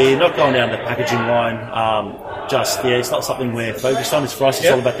 so we're not going down the packaging line. It's not something we're focused on. It's for us. It's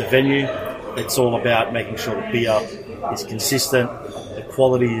all about the venue. It's all about making sure the beer is consistent, the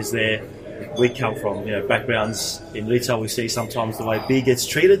quality is there. We come from backgrounds in retail. We see sometimes the way beer gets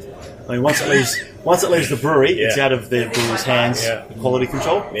treated. I mean, once it leaves the brewery, it's out of the brewer's hands. The quality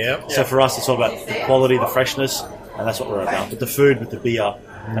control. Yeah. So for us, it's all about the quality, the freshness, and that's what we're about. With the food, with the beer,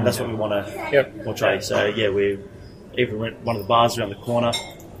 and that's what we want to portray. So yeah, we even went one of the bars around the corner.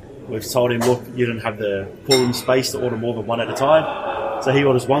 we've told him, look, you don't have the pool room space to order more than one at a time. So he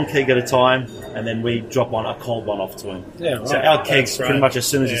orders one keg at a time, and then we drop a cold one off to him. Yeah, right. So our kegs, pretty much as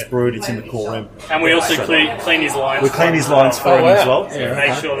soon as it's brewed, it's in the cool room. And we also clean his lines. We clean his lines for him as well.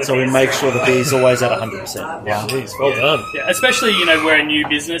 So we make sure the beer's always at 100%. Wow, geez, well done. Yeah, especially, we're a new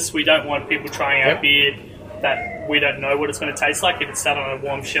business. We don't want people trying our beer that we don't know what it's going to taste like if it's sat on a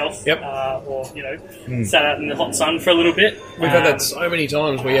warm shelf or, sat out in the hot sun for a little bit. We've had that so many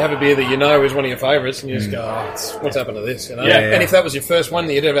times where you have a beer that you know is one of your favourites and you just go, what's happened to this? Yeah. And if that was your first one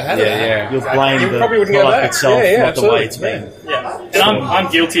that you'd ever had, you'll blame the probably wouldn't go product back. itself, not absolutely. the way it's been. Yeah, and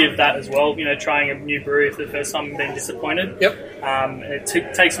I'm guilty of that as well. Trying a new brewery for the first time and being disappointed. Yep.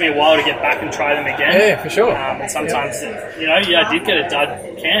 It takes me a while to get back and try them again. Yeah, for sure. And sometimes, I did get a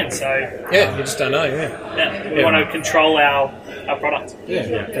dud can, so yeah, you just don't know. we want to control our product. Yeah,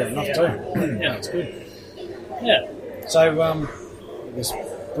 fair enough too. Yeah, it's good. Yeah. So, I guess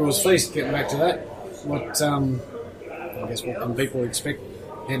Brewers Feast. Getting back to that, what can people expect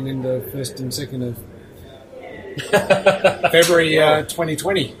heading into 1st and 2nd of February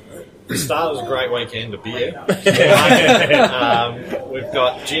 2020? The start was a great weekend of beer. We've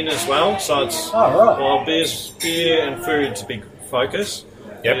got gin as well, so it's well, beer and food's a big focus.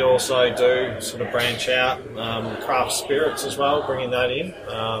 Yep. We also do sort of branch out craft spirits as well, bringing that in.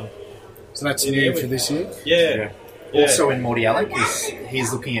 So that's new for this year? Yeah. Also in Morty Alec,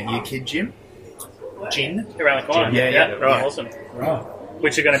 he's looking at you, Kid Jim. Gin. Around the corner. Yeah. Right. Awesome. Right.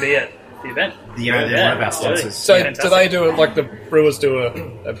 Which are going to be at the event. They're one of our sponsors. So do they do it like the brewers do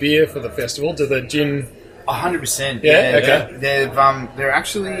a beer for the festival? Do the gin... 100%. Yeah, okay. They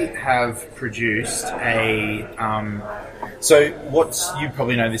actually have produced a... so you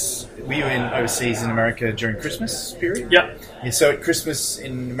probably know this. Were you overseas in America during Christmas period? Yep. Yeah, so at Christmas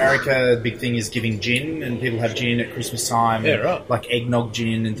in America, the big thing is giving gin, and people have gin at Christmas time, like eggnog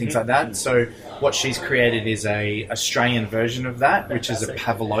gin and things like that. So what she's created is a Australian version of that, which is a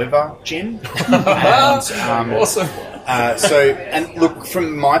Pavlova gin. And, awesome. And look,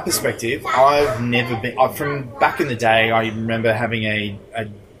 from my perspective, I've never been... from back in the day, I remember having a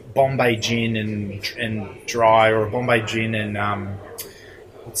Bombay gin and dry, or a Bombay gin and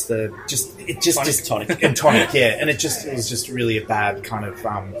tonic and tonic, yeah. And it was just really a bad kind of.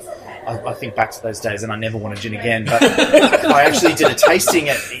 I think back to those days, and I never want a gin again. But I actually did a tasting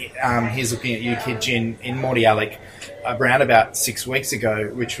at Here's Looking at You, Kid Gin in Morty Alec around about 6 weeks ago,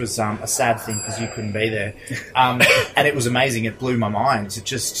 which was a sad thing because you couldn't be there. And it was amazing. It blew my mind.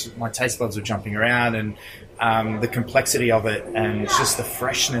 My taste buds were jumping around, and the complexity of it, and just the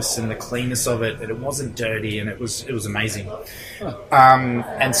freshness and the cleanness of it. It wasn't dirty, and it was amazing.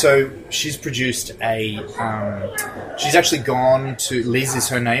 And so she's produced she's actually gone to... Liz is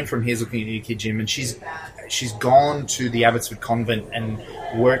her name, from Here's Looking at You, Kid Jim, and she's gone to the Abbotsford Convent and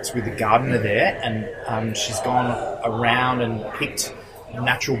worked with the gardener there, and she's gone around and picked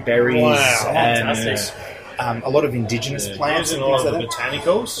natural berries and a lot of indigenous plants and a lot things of like the that.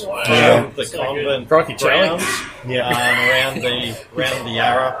 botanicals, the convent Crikey, Charlie. grounds, around the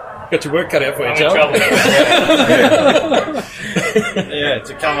Yarra. Got your work cut out for you, I'm in Charlie. trouble.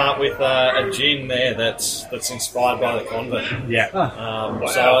 To come up with a gin there that's inspired by the convent. Yeah.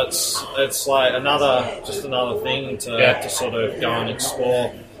 So it's like another thing to sort of go and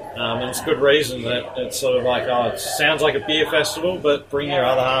explore. And it's good reason that it's sort of like, it sounds like a beer festival, but bring your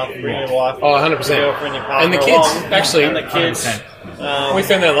other half, bring your wife, 100%. your girlfriend, your partner And the kids, along, actually. and the kids. We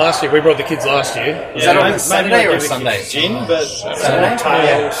found that last year. We brought the kids last year. Is that on a Saturday or a give the Sunday? kids gin, but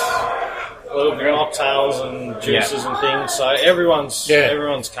little mocktails and juices and things. So everyone's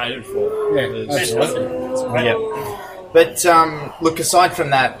catered for. Yeah, absolutely. Yeah. But look, aside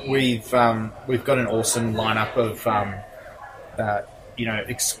from that, we've got an awesome lineup of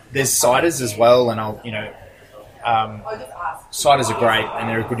there's ciders as well, and ciders are great, and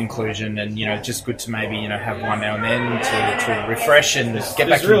they're a good inclusion, and just good to maybe have one now and then to refresh and get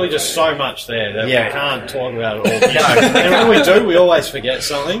back. There's really just so much there that we can't talk about it all. No. And when we do, we always forget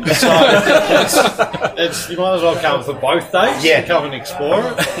something. So it's you might as well come for both days. Yeah. To come and explore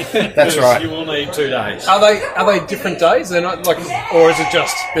it. That's right. You will need 2 days. Are they different days? They're not like, or is it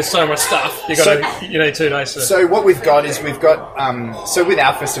just there's so much stuff you need 2 days to... So what we've got so with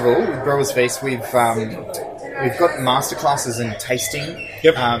our festival, with Brewers Feast, we've got masterclasses and tasting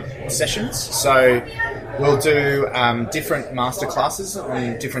sessions. So we'll do different masterclasses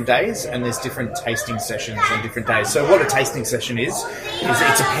on different days, and there's different tasting sessions on different days. So what a tasting session is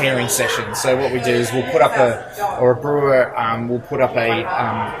it's a pairing session. So what we do is we'll put up a brewer will put up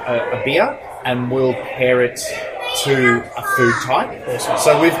a beer, and we'll pair it to a food type.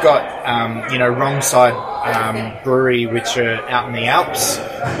 So we've got wrong side brewery, which are out in the Alps.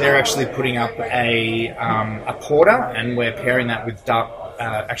 They're actually putting up a porter, and we're pairing that with dark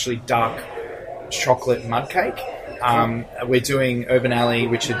chocolate mud cake. We're doing Urban Alley,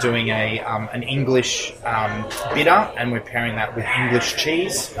 which are doing an English bitter, and we're pairing that with English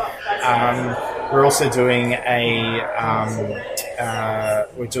cheese. We're also doing a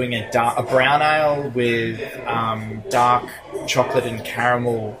brown ale with dark chocolate and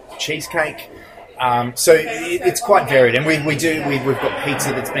caramel cheesecake. So it's quite varied, and we've got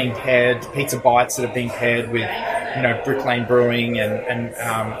pizza that's being paired, pizza bites that have been paired with, Brick Lane Brewing and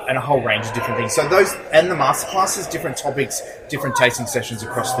a whole range of different things. So those and the masterclasses, different topics, different tasting sessions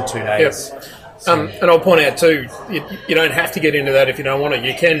across the 2 days. Yep. And I'll point out too, you don't have to get into that if you don't want to.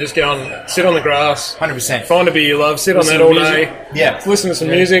 You can just go and sit on the grass, 100%. Find a beer you love, sit on that all day, listen to some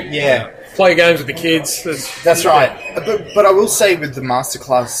music, play games with the kids. That's right. But I will say with the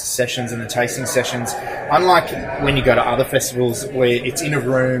masterclass sessions and the tasting sessions, unlike when you go to other festivals where it's in a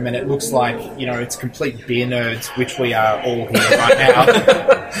room and it looks like, it's complete beer nerds, which we are all here right now,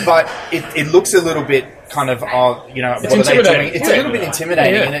 but it looks a little bit kind of, what are they doing? It's a little bit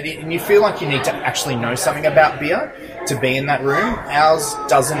intimidating, and you feel like you need to actually know something about beer to be in that room. Ours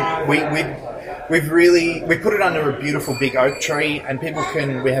doesn't. We put it under a beautiful big oak tree, and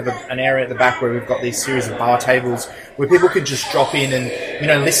we have an area at the back where we've got these series of bar tables where people can just drop in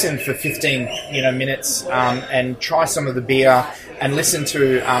and, listen for 15, minutes, and try some of the beer and listen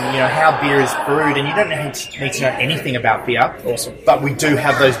to, how beer is brewed. And you don't need to know anything about beer. Awesome. But we do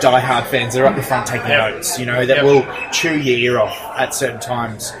have those diehard fans that are up the front taking notes, that will chew your ear off at certain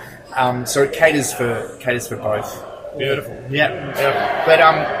times. So it caters for both. Beautiful. Yeah. But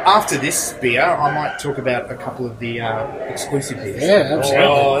after this beer, I might talk about a couple of the exclusive beers. Yeah, absolutely.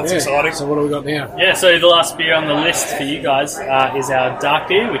 Oh, that's exciting. So what do we got now? Yeah, so the last beer on the list for you guys is our dark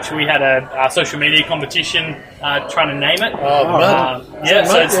beer, which we had a social media competition trying to name it. Mud.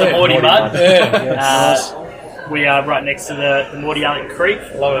 So it's the Morty Mud. Yeah. We are right next to the Morty Alec Creek.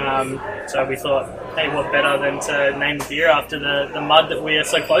 So we thought, hey, what better than to name the beer after the mud that we are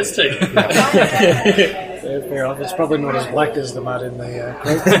so close to? Fair enough. It's probably not as black as the mud in the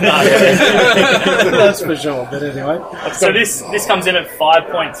creek. That's for sure. But anyway. So this comes in at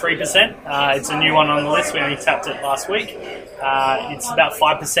 5.3%. It's a new one on the list. We only tapped it last week. It's about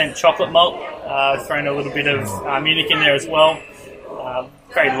 5% chocolate malt, thrown a little bit of Munich in there as well.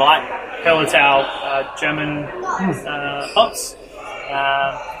 Very light. Hallertau German hops.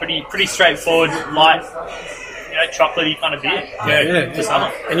 Pretty straightforward, light, chocolatey kind of beer. For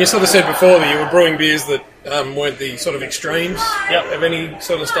summer. And you sort of said before that you were brewing beers that weren't the sort of extremes of any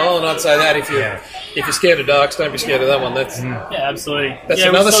sort of style, and I'd say that if you're scared of darks, don't be scared of that one. That's absolutely. That's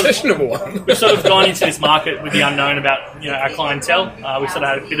another sessionable one. We've sort of gone into this market with the unknown about our clientele. We sort of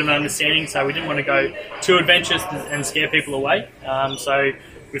had a bit of an understanding, so we didn't want to go too adventurous and scare people away. So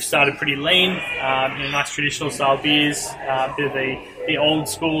we've started pretty lean, nice traditional style beers, a bit of the old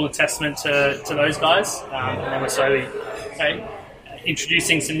school, a testament to those guys, and then we're slowly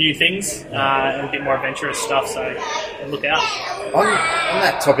introducing some new things and a bit more adventurous stuff, so look out. On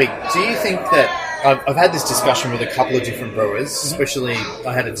that topic, do you think that I've had this discussion with a couple of different brewers, especially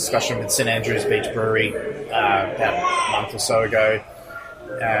I had a discussion with St Andrews Beach Brewery about a month or so ago,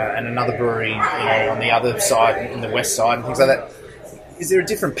 and another brewery on the other side, in the west side and things like that. Is there a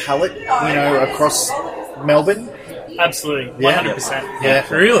different palette, across Melbourne? Absolutely, 100%. Yeah,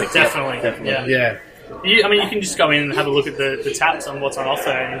 really, definitely. Yeah. You can just go in and have a look at the taps on what's on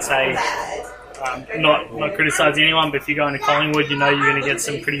offer and say, not criticising anyone, but if you go into Collingwood, you're going to get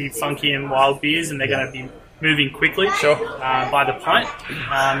some pretty funky and wild beers, and they're going to be moving quickly. Sure. By the pint.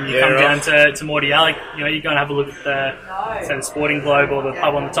 You come down to Morty Alec, you go and have a look at the Sporting Globe or the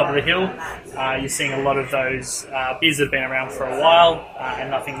pub on the top of the hill. You're seeing a lot of those beers that have been around for a while, and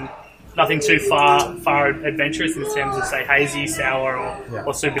nothing too far adventurous in terms of, say, hazy, sour,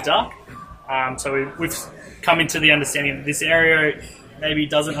 or super dark. So we've come into the understanding that this area maybe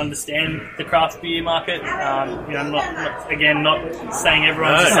doesn't understand the craft beer market. Not saying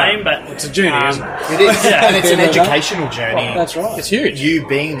everyone's the same, but it's a journey, isn't it? It is, and it's an educational journey. Oh, that's right. It's huge. You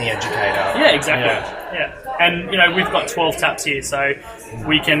being the educator. Yeah, exactly. Yeah. And we've got 12 taps here, so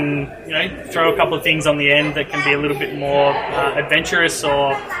we can throw a couple of things on the end that can be a little bit more adventurous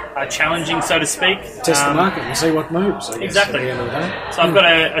or challenging, so to speak. Test the market and see what moves. I guess, exactly. At the end of the day. So I've got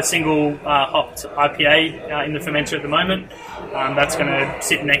a single hopped IPA in the fermenter at the moment. That's going to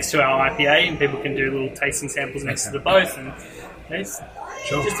sit next to our IPA, and people can do little tasting samples next to the both, and it's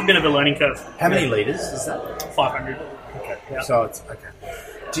just a bit of a learning curve. How many litres is that? 500. Okay. Yeah. So it's okay.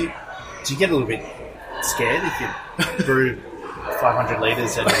 Do you get a little bit scared if you brew 500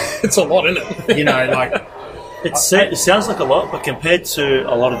 litres and it's a lot, isn't it? It sounds like a lot, but compared to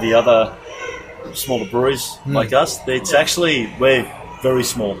a lot of the other smaller breweries like us, it's actually, we're very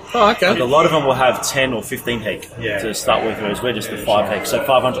small. Oh, okay. Like a lot of them will have 10 or 15 hec to start with, whereas we're just the 5 hec. So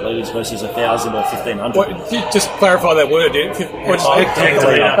 500 litres versus 1,000 or 1,500. What, you just clarify that word, dude. What's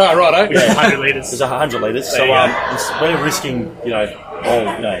hectolitre. Oh, right, Which is 100 litres. There's 100 litres. So we're risking,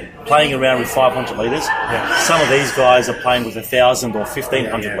 playing around with 500 litres. Some of these guys are playing with 1,000 or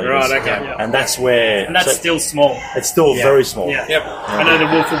 1,500 litres. Right, okay. And that's where... And that's still small. It's still very small. Yeah. Yep. I know the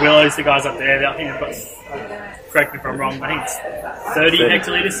Wolf of Willows, the guys up there, I think they've got, correct me if I'm wrong, I think it's 30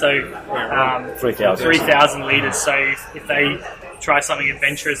 hectolitres, so 3,000 litres. So if they try something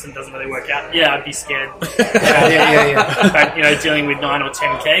adventurous and doesn't really work out, I'd be scared. But, dealing with 9 or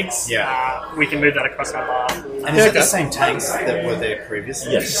 10 kegs, we can move that across our bar. And is it the same tanks that were there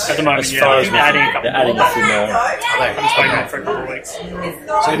previously? Yes. At the moment, As far as adding a couple they're adding more. a few more. I'm just waiting on for a couple of weeks.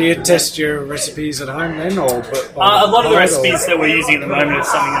 So do you test your recipes at home then, or A lot of the recipes that we're using at the moment are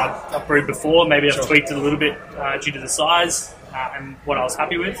something I've brewed before. Maybe I've tweaked it a little bit due to the size and what I was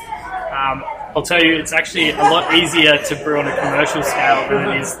happy with. I'll tell you, it's actually a lot easier to brew on a commercial scale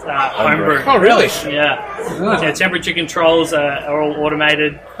than it is homebrew. Oh, really? Yeah. Temperature controls are all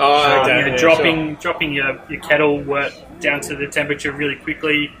automated. Oh, okay. Dropping your kettle wort down to the temperature really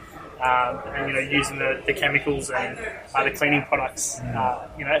quickly. And using the chemicals and the cleaning products, at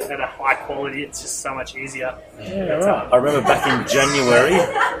a high quality, it's just so much easier. I remember back in January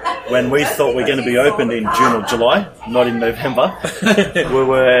when we thought we were going to be open in June or July, not in November. We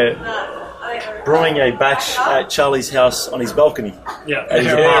were brewing a batch at Charlie's house on his balcony. At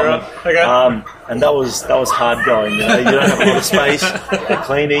his apartment. Okay. And that was hard going. You don't have a lot of space, the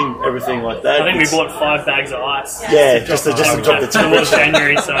cleaning, everything like that. I think we bought 5 bags of ice. Yeah, just to drop the temperature.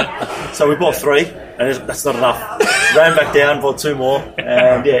 January, so we bought 3, and that's not enough. Ran back down, bought 2 more,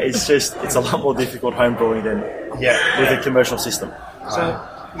 and it's a lot more difficult home brewing than with a commercial system. So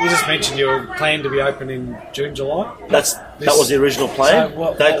you just mentioned you were planning to be open in June, July? That was the original plan.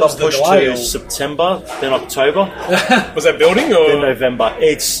 So that got pushed to September, then October. Was that building or then November?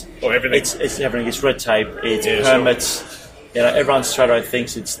 It's everything. It's everything. It's red tape. It's permits. Sure. Everyone straight away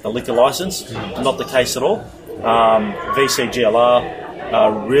thinks it's the liquor license. Not the case at all. VCGLR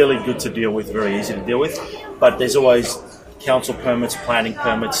are really good to deal with. Very easy to deal with. But there's always council permits, planning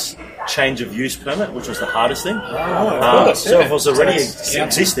permits, change of use permit, which was the hardest thing. So if it was already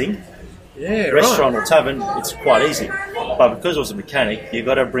existing restaurant or tavern, it's quite easy. But because it was a mechanic, you've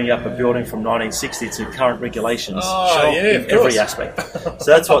got to bring up a building from 1960 to current regulations in every aspect.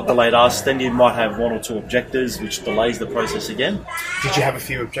 So that's what delayed us. Then you might have 1 or 2 objectors, which delays the process again. Did you have a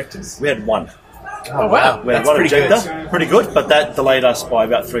few objectors? We had 1. Oh, wow. We had 1 objector. Pretty good, but that delayed us by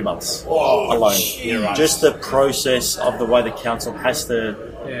about 3 months alone. Just the process of the way the council has to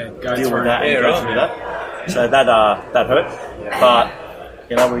deal with that and go through that. So that hurt. But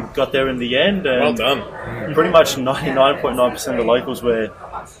we got there in the end. And well done. Pretty much 99.9% of the locals were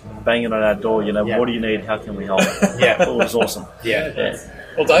banging on our door. What do you need? How can we help? It was awesome.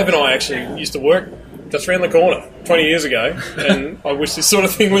 Well, Dave and I actually used to work just around the corner 20 years ago, and I wish this sort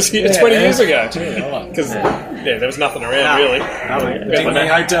of thing was here 20 years ago. Because there was nothing around really. The Dingley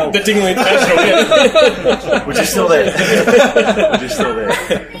Hotel. The Dingley International, which is still there.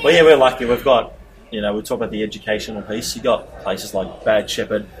 Well, we're lucky. We've got, we talk about the educational piece. You got places like Bad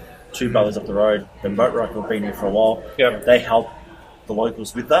Shepherd, 2 brothers up the road, the Boat Rock have been here for a while. They help the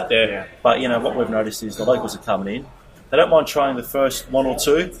locals with that. But what we've noticed is the locals are coming in. They don't mind trying the first 1 or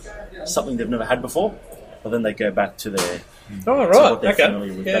 2, something they've never had before, but then they go back to their to what they're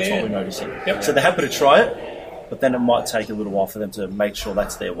familiar with. That's what we're noticing. So they're happy to try it, but then it might take a little while for them to make sure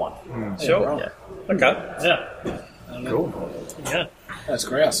that's their one. Sure. Yeah. Okay. Cool. Yeah. That's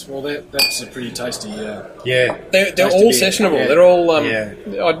grouse. Well, that's a pretty tasty. They're all sessionable. Yeah. They're all.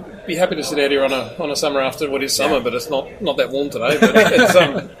 I'd be happy to sit out here on a summer after what is summer, but it's not that warm today. But it's,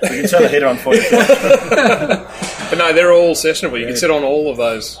 we can turn the heater on for you. But no, they're all sessionable. You can sit on all of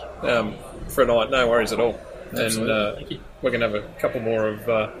those for a night. No worries at all. Absolutely. And we're going to have a couple more of.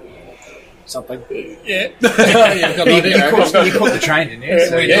 Something. Yeah. You caught the train, didn't you?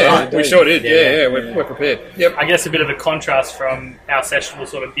 So we sure did. Yeah, we're prepared. Yep. I guess a bit of a contrast from our sessionable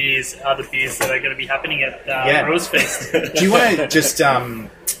sort of beers are the beers that are going to be happening at Brewers Fest. Do you want to just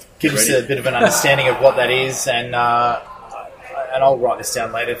give us a bit of an understanding of what that is? And I'll write this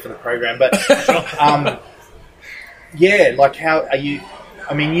down later for the program. But like how are you?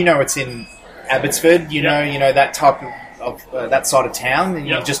 I mean, it's in Abbotsford. You know that type of that side of town, and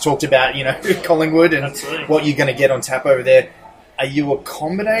you just talked about Collingwood and what you're going to get on tap over there. Are you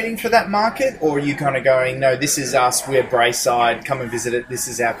accommodating for that market, or are you kind of going, no, this is us, we're Brayside, come and visit it, this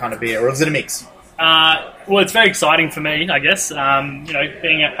is our kind of beer, or is it a mix? Well, it's very exciting for me, I guess. Having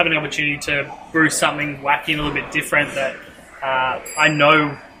the opportunity to brew something wacky and a little bit different that I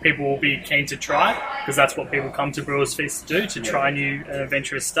know people will be keen to try, because that's what people come to Brewers Feast to do, to try new and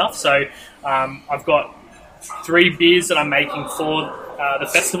adventurous stuff. So I've got 3 beers that I'm making for the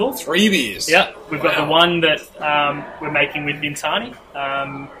festival. 3 beers? Yeah, we've got the one that we're making with Bintani,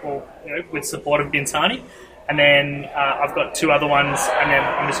 with support of Bintani. And then I've got 2 other ones, and then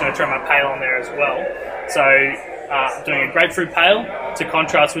I'm just going to throw my pale on there as well. So I'm doing a grapefruit pale to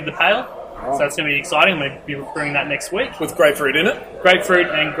contrast with the pale. So that's going to be exciting. I'm going to be brewing that next week. With grapefruit in it? Grapefruit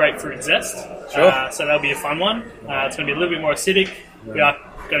and grapefruit zest. Sure. So that'll be a fun one. It's going to be a little bit more acidic. We are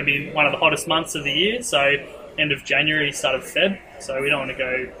going to be one of the hottest months of the year, so end of January, start of Feb. So we don't want to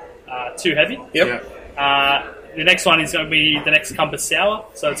go too heavy. Yep. The next one is going to be the next Compass Sour.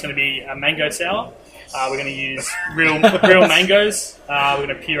 So it's going to be a mango sour. We're going to use real mangoes. We're going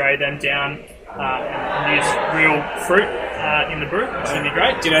to puree them down and use real fruit in the brew. It's going to be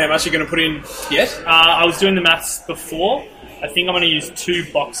great. Do you know how much you're going to put in yet? I was doing the maths before. I think I'm going to use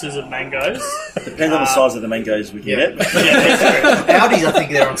 2 boxes of mangoes. Depends on the size of the mangoes we get. Audis, I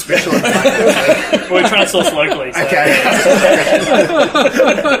think they're on special at the moment. We're trying to source locally. So. Okay.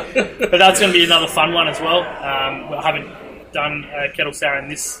 But that's going to be another fun one as well. I haven't done a kettle sour in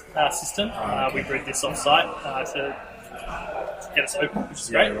this system. We brewed this off site to get us open, which is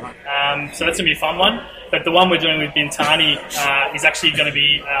great. So that's going to be a fun one. But the one we're doing with Bintani is actually going to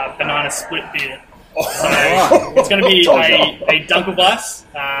be a banana split beer. So it's going to be a Dunkelweiss.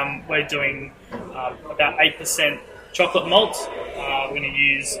 We're doing about 8% chocolate malt. We're going to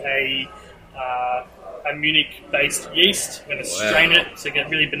use a Munich-based yeast. We're going to strain it to get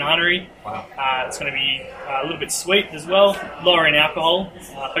really banana-y. It's going to be a little bit sweet as well, lower in alcohol.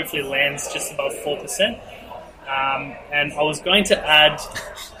 Hopefully it lands just above 4%. And I was going to add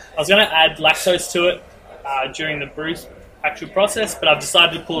lactose to it during the brew actual process, but I've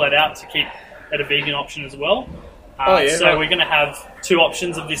decided to pull that out to keep it a vegan option as well. So we're going to have 2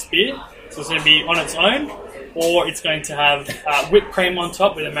 options of this beer. So it's going to be on its own, or it's going to have whipped cream on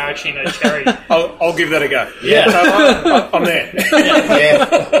top with a maraschino cherry. I'll give that a go. Yeah. I'm there.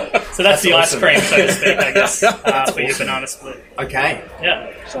 Yeah. So that's the awesome. Ice cream, so to speak, I guess, for your banana split. Okay.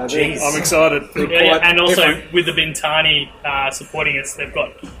 Yeah. Jeez. I'm excited. And also with the Bintani supporting us, they've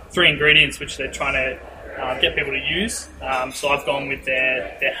got 3 ingredients which they're trying to get people to use. So I've gone with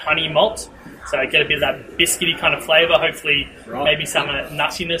their honey malt. So get a bit of that biscuity kind of flavour, hopefully maybe some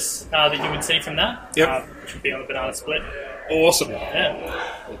nuttiness that you would see from that, which would be on a banana split. Awesome.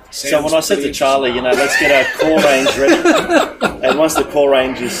 Yeah. So when I said to Charlie, let's get our core range ready, and once the core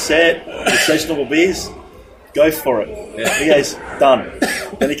range is set, the sessionable beers, go for it. Yeah. He goes, done.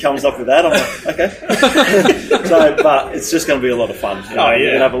 Then he comes up with that. I'm like, okay. But it's just going to be a lot of fun. We're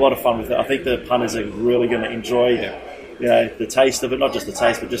going to have a lot of fun with it. I think the punters are really going to enjoy the taste of it, not just the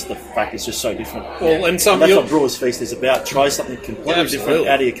taste, but just the fact it's just so different. Well, and that's what Brewers Feast is about. Try something completely different,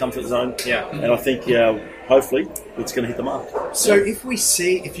 out of your comfort zone. Yeah. And I think, hopefully, it's going to hit the mark. So if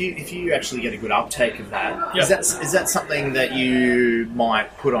you actually get a good uptake of that, is that something that you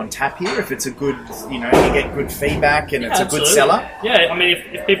might put on tap here? If it's a good, you get good feedback and it's a good seller? Yeah, I mean,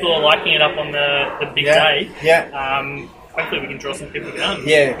 if people are liking it up on the big day, hopefully we can draw some people down.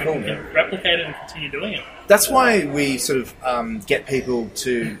 Yeah, cool. We can replicate it and continue doing it. That's why we sort of get people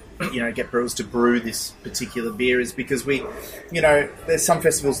to, get brewers to brew this particular beer, is because we, there's some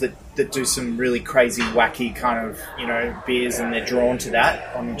festivals that do some really crazy, wacky kind of, beers, and they're drawn to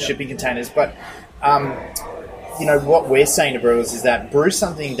that on shipping containers. But, what we're saying to brewers is that brew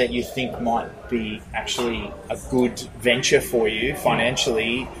something that you think might be actually a good venture for you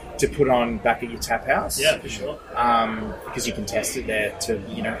financially, to put on back at your tap house. Yeah, for sure. Because you can test it there to,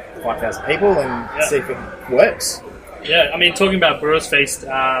 5,000 people and see if it works. Yeah, I mean, talking about Brewers Feast,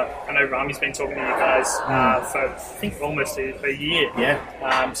 I know Rami's been talking to you guys for, I think, almost a year.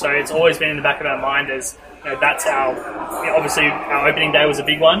 Yeah. So it's always been in the back of our mind as, that's obviously our opening day was a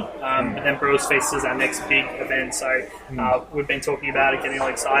big one, but then Brewers Feast is our next big event. So we've been talking about it, getting all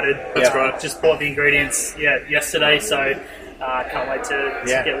excited. That's great. Just bought the ingredients yesterday, so... can't wait to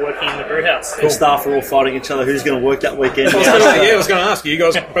get working in the brew house. The staff are all fighting each other. Who's going to work that weekend? I was going to ask you. You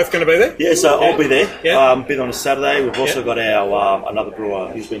guys both going to be there? Yeah, so I'll be there. Yeah. Bit on a Saturday. We've also got our another brewer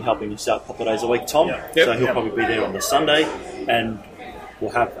who's been helping us out a couple of days a week, Tom. So he'll probably be there on the Sunday, and we'll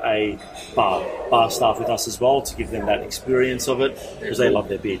have a bar staff with us as well to give them that experience of it, because they love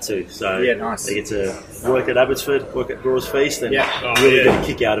their beer too. So nice. They get to work at Abbotsford, work at Brewers Feast, and really get a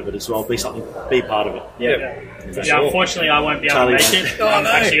kick out of it as well. Be part of it. Unfortunately, I won't be able to make it. I'm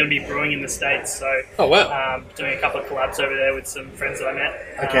actually going to be brewing in the States, so doing a couple of collabs over there with some friends that I met.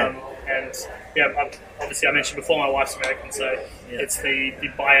 Okay. And obviously I mentioned before my wife's American, so it's the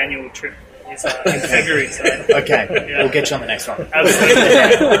biannual trip is in February. So Okay, we'll get you on the next one. absolutely.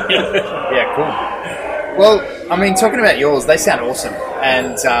 Yeah, cool. Well, I mean, talking about yours, they sound awesome,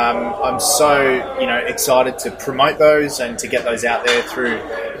 and I'm so excited to promote those and to get those out there through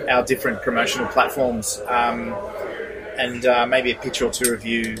our different promotional platforms, and maybe a picture or two of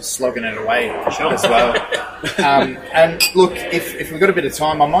you slogging it away as well. And look, if we've got a bit of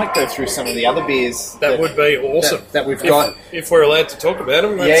time, I might go through some of the other beers That would be awesome. that we've got. If we're allowed to talk about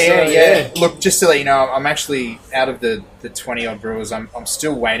them. Yeah. Look, just to let you know, I'm actually out of the 20 odd brewers. I'm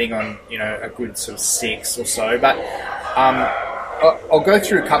still waiting on a good sort of 6 or so, but I'll go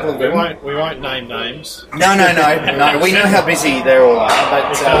through a couple of them. We won't name names. No. We know how busy they all are, but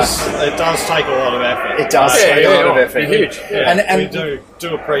Because it does take a lot of effort. it does take a lot of effort. Huge. Yeah, And we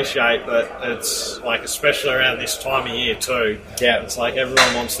do appreciate that it's like, especially around this time of year too. Yeah. It's like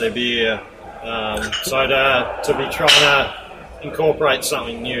everyone wants their beer. So to be trying to incorporate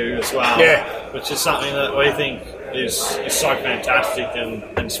something new as well, which is something that we think is so fantastic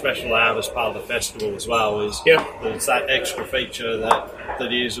and special to have as part of the festival as well, is that it's that extra feature that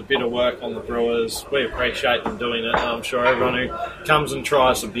is a bit of work on the brewers. We appreciate them doing it, and I'm sure everyone who comes and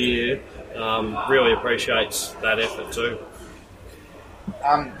tries a beer really appreciates that effort too.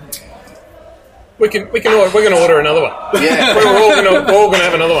 We're going to order another one. Yeah. We're all going to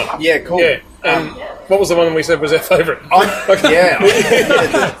have another one. Yeah, cool. Yeah. What was the one we said was our favourite? I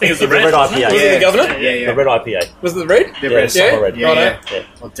think it was the red IPA. Was it the Governor? Yeah. The red IPA. Was it the red? The red. Summer red. Yeah. Yeah.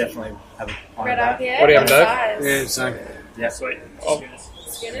 I'll definitely have a pint Red of that. IPA. What do you have, Dave? Size. Yeah, so Yeah. Sweet.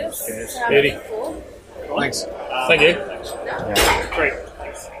 Skittles. Eddie. thanks. Thank you. Great.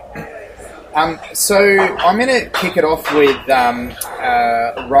 So I'm going to kick it off with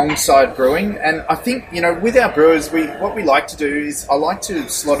Wrong Side Brewing, and I think with our brewers, what we like to do is I like to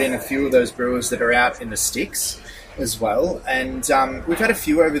slot in a few of those brewers that are out in the sticks as well, and we've had a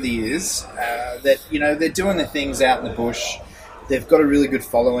few over the years that they're doing their things out in the bush. They've got a really good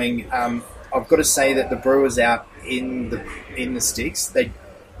following. I've got to say that the brewers out in the sticks, they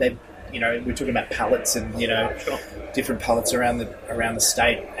we're talking about pallets and different pallets around the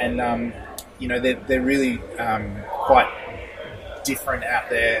state, and they're really quite different out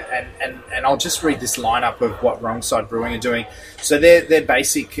there, and I'll just read this lineup of what Wrong Side Brewing are doing. So they're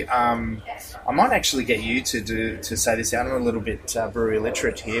basic. I might actually get you to say this out. I'm a little bit brewery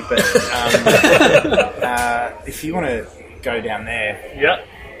illiterate here, but if you want to go down there. Yep.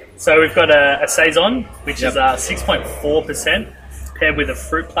 So we've got a Saison, which is 6.4%, paired with a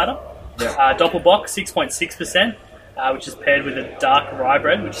fruit platter. Yep. Doppelbock, 6.6%, which is paired with a dark rye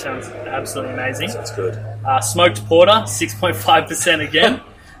bread, which sounds absolutely amazing. That's good. Smoked porter, 6.5% again.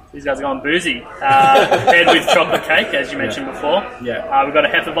 These guys are going boozy. Paired with chocolate cake, as you mentioned before. Yeah. We've got a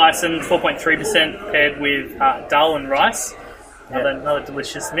Hefeweizen, 4.3%, paired with dal and rice. Another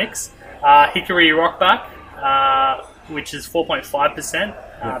delicious mix. Hickory Rockback, which is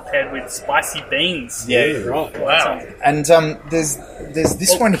 4.5%, paired with spicy beans. Yeah, right. Wow. And there's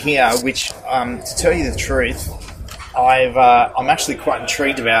this one here, which to tell you the truth, I'm actually quite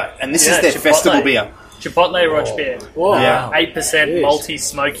intrigued about, and this is their Chipotle. festival beer. Chipotle Roche beer. Yeah. 8% malty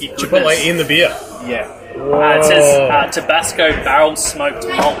smoky goodness. Chipotle in the beer. Yeah, It says Tabasco barrel smoked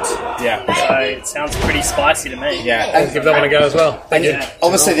malt. yeah, So it sounds pretty spicy to me. yeah. I'll give that one a go as well. And Yeah.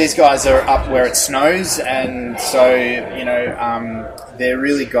 obviously these guys are up where it snows, and so they're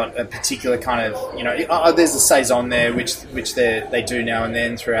really got a particular kind of there's a saison there which they do now and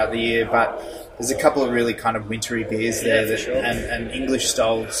then throughout the year, but there's a couple of really kind of wintry beers there for sure. and English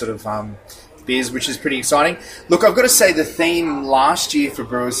style sort of beers, which is pretty exciting. Look, I've got to say the theme last year for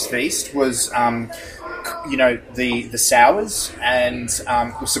Brewers Feast was the sours, and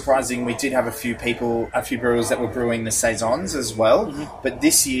it was surprising we did have a few brewers that were brewing the saisons as well. Mm-hmm. But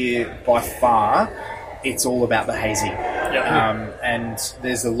this year, by far, it's all about the hazy. And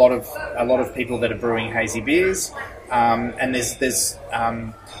there's a lot of people that are brewing hazy beers, and there's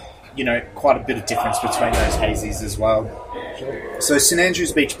quite a bit of difference between those hazies as well. So St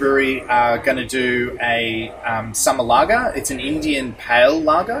Andrews Beach Brewery are going to do a summer lager. It's an Indian pale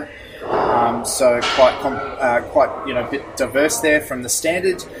lager. So quite a bit diverse there from the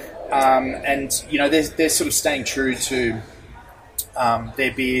standard, and they're sort of staying true to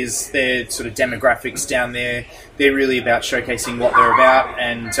their beers, their sort of demographics down there. They're really about showcasing what they're about,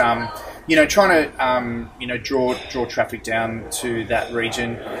 and trying to draw traffic down to that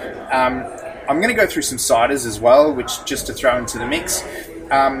region. I'm going to go through some ciders as well, which just to throw into the mix.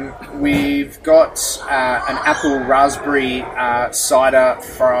 We've got an apple raspberry cider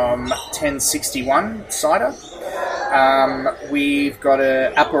from 1061 cider. We've got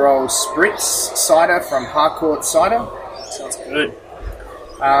a Aperol Spritz cider from Harcourt Cider. Sounds good.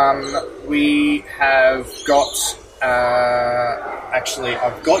 We have got... actually,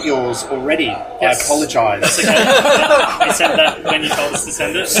 I've got yours already. Yes. I apologise. That's okay. You sent that when you told us to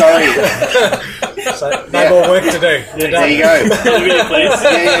send it. Sorry. So, no more work to do. There you go. Really, please.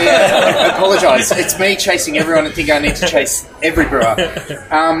 Yeah. I apologise. It's me chasing everyone. I think I need to chase every brewer.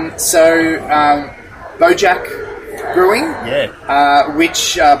 Bojack Brewing,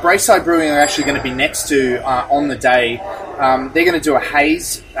 which Braeside Brewing are actually going to be next to on the day. They're going to do a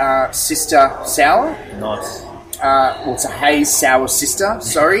haze sister sour. Nice. It's a haze sour sister.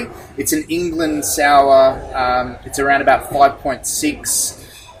 Sorry, it's an England sour. It's around about 5.6.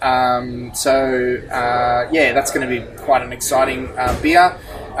 That's going to be quite an exciting beer.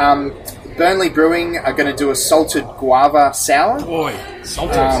 Burnley Brewing are going to do a salted guava sour. Boy,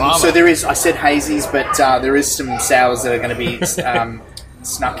 salted guava. So there is, I said hazies, but there is some sours that are going to be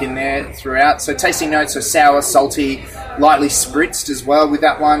snuck in there throughout. So tasting notes are sour, salty, lightly spritzed as well with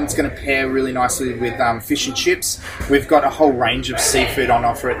that one. It's going to pair really nicely with fish and chips. We've got a whole range of seafood on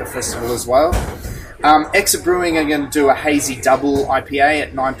offer at the festival as well. Exit Brewing are going to do a hazy double IPA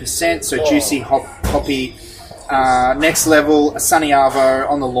at 9%, so juicy, hoppy. Next level, a sunny arvo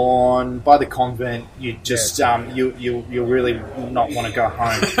on the lawn by the convent. You just you'll really not want to go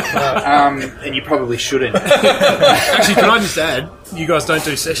home, and you probably shouldn't. Actually, can I just add, you guys don't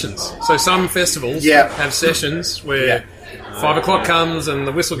do sessions. So some festivals have sessions where 5 o'clock comes and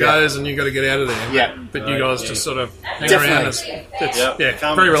the whistle goes and you got to get out of there. Yeah, but you guys just sort of hang Definitely. around. It's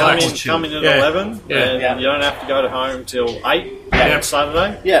very relaxed. Come in at 11, and you don't have to go to home till 8 on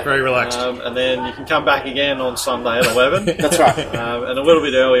Saturday. Yeah, very relaxed. And then you can come back again on Sunday at 11. That's right. And a little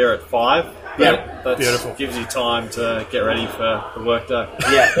bit earlier at 5. Yeah, that's beautiful. Gives you time to get ready for the work day.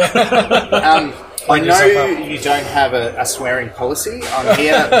 Yeah. I know you don't have a swearing policy on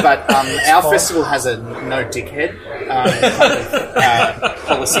here, but our festival has a no dickhead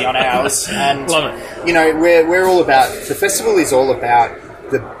policy on ours, and love it. You know we're all about, the festival is all about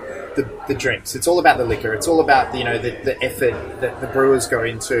the drinks. It's all about the liquor. It's all about the effort that the brewers go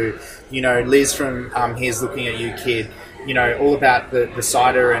into. Liz from Here's Looking at You Kid. All about the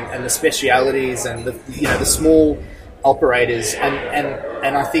cider and the specialities and the small operators,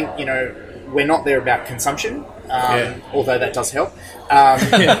 and I think we're not there about consumption, although that does help.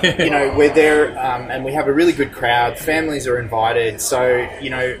 We're there, and we have a really good crowd. Families are invited, so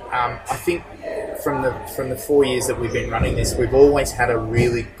I think from the 4 years that we've been running this, we've always had a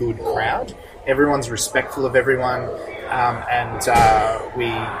really good crowd. Everyone's respectful of everyone, and we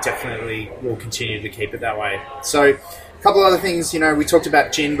definitely will continue to keep it that way. So. A couple other things, we talked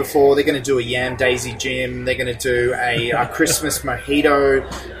about gin before. They're going to do a Yam Daisy gin. They're going to do a Christmas Mojito,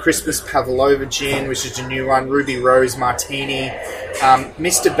 Christmas Pavlova gin, which is a new one, Ruby Rose Martini.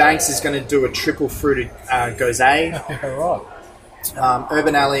 Mr. Banks is going to do a triple fruited gosé. Right.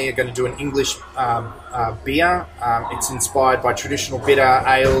 Urban Alley are going to do an English beer. It's inspired by traditional bitter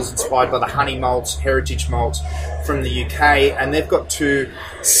ales, inspired by the honey malt, heritage malt from the UK, and they've got 2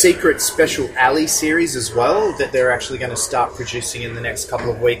 secret special alley series as well that they're actually going to start producing in the next couple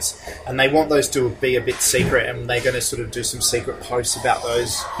of weeks, and they want those to be a bit secret, and they're going to sort of do some secret posts about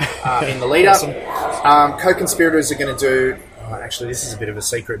those in the lead up. Co-conspirators are going to do. Actually, this is a bit of a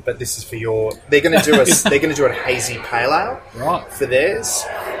secret, but this is for your. They're going to do a hazy pale ale for theirs,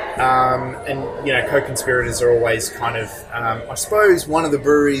 and co-conspirators are always kind of, I suppose, one of the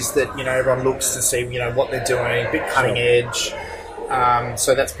breweries that everyone looks to see what they're doing, a bit cutting edge.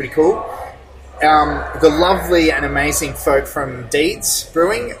 So that's pretty cool. The lovely and amazing folk from Deeds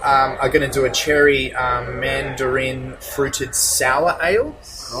Brewing are going to do a cherry mandarin fruited sour ale.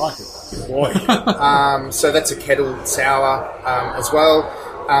 I like it. Boy. So that's a kettle sour as well.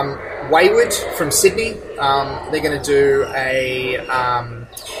 Wayward from Sydney, they're going to do a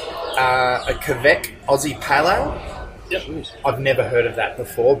Quebec Aussie Pale Ale. Yep. I've never heard of that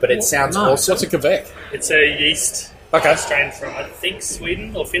before, but it sounds awesome. What's a Quebec? It's a yeast strain from, I think,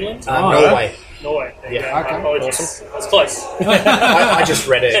 Sweden or Finland. Norway. Norway. There you go. Okay. My apologies. Awesome. I was close. I just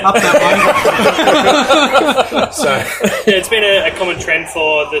read it. So It's been a common trend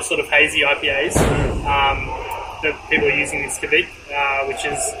for the sort of hazy IPAs that people are using this Quebec, which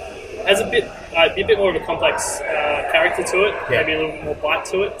has a bit more of a complex character to it, maybe a little bit more bite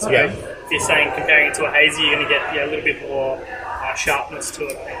to it. So if you're saying comparing it to a hazy, you're going to get a little bit more sharpness to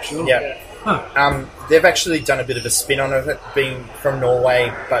it. Sure. Yeah. They've actually done a bit of a spin on it, being from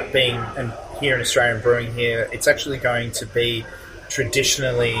Norway, but being here in Australian brewing here. It's actually going to be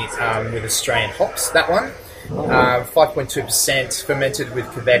traditionally with Australian hops, that one. 5.2% fermented with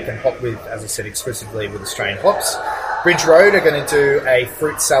Quebec and hopped with, as I said, exclusively with Australian hops. Bridge Road are going to do a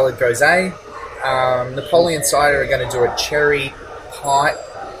fruit salad gosé. Napoleon Cider are going to do a cherry pie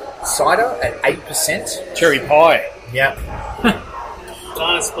cider at 8%. Cherry pie. Yeah.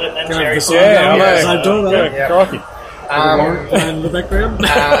 Kind of split that Can I cherry. have the Yeah, I know. side door there? Yeah, crikey. In the background.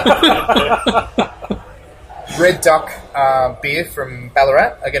 Red Duck beer from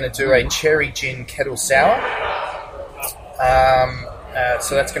Ballarat are going to do a cherry gin kettle sour.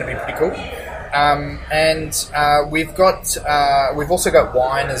 So that's going to be pretty cool. We've also got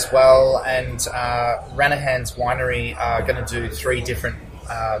wine as well, and Ranahan's Winery are going to do 3 different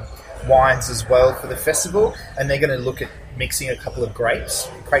wines as well for the festival, and they're going to look at mixing a couple of grape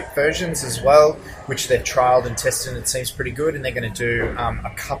versions as well, which they've trialled and tested, and it seems pretty good. And they're going to do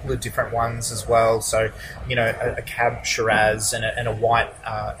a couple of different ones as well. So, a Cab Shiraz and a white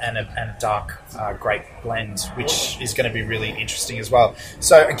and a dark grape blend, which is going to be really interesting as well.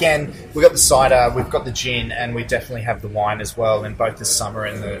 So again, we've got the cider, we've got the gin, and we definitely have the wine as well, in both the summer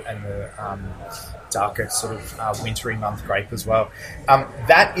and the darker sort of wintry month grape as well.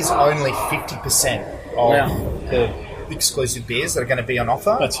 That is only 50% of the exclusive beers that are going to be on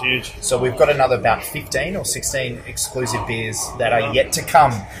offer. That's huge. So we've got another about 15 or 16 exclusive beers that are yet to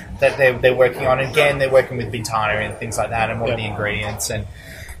come that they're working on. Again, they're working with Bintana and things like that, and what are the ingredients, and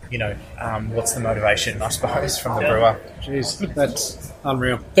what's the motivation, I suppose, from the brewer. Jeez, that's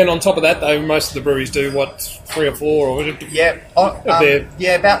unreal. Then on top of that, though, most of the breweries do, 3 or 4? Or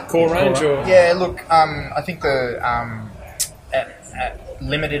About core range? Or? Yeah, look, I think the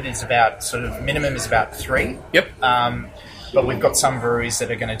limited is about, sort of, minimum is about 3. Yep. But we've got some breweries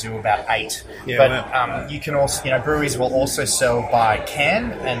that are going to do about 8. Yeah, but you can also, breweries will also sell by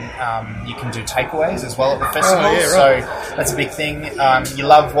can, and you can do takeaways as well at the festival. Oh, yeah, right. So that's a big thing. You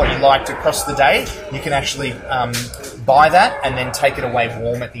love what you liked across the day. You can actually buy that and then take it away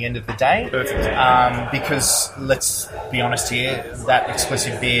warm at the end of the day. Perfect. Because let's be honest here, that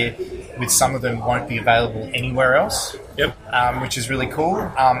exclusive beer with some of them won't be available anywhere else. Yep. Which is really cool.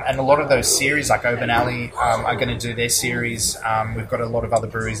 And a lot of those series, like Urban Alley, are going to do their series. We've got a lot of other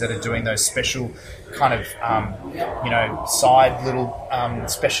breweries that are doing those special kind of, side little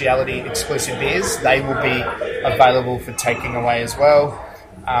speciality exclusive beers. They will be available for taking away as well.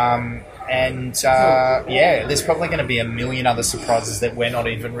 There's probably going to be a million other surprises that we're not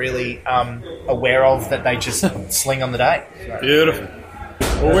even really aware of that they just sling on the day. So. Beautiful.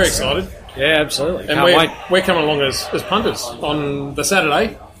 Well, we're excited. Yeah, absolutely. And we're coming along as punters on the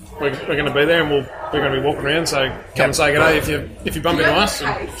Saturday. We're going to be there, and we're going to be walking around. So come and say good day if you bump into us.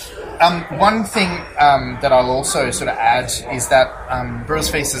 One thing that I'll also sort of add is that Brewers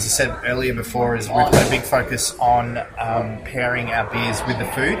Feast, as I said earlier before, is we've got a big focus on pairing our beers with the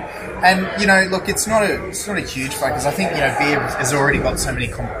food. And look, it's not a huge focus. I think beer has already got so many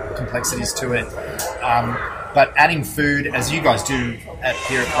complexities to it. But adding food, as you guys do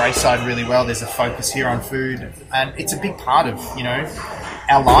here at Braeside really well, there's a focus here on food, and it's a big part of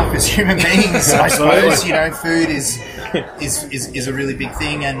our life as human beings. I suppose food is a really big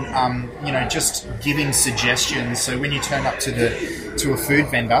thing, and just giving suggestions. So when you turn up to a food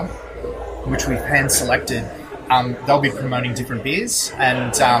vendor, which we've hand selected, they'll be promoting different beers,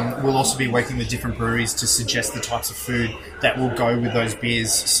 and we'll also be working with different breweries to suggest the types of food that will go with those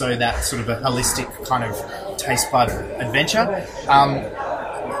beers, so that sort of a holistic kind of taste bud adventure.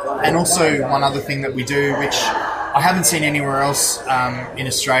 And also one other thing that we do, which I haven't seen anywhere else in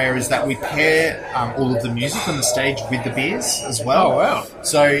Australia, is that we pair all of the music on the stage with the beers as well. Oh, wow.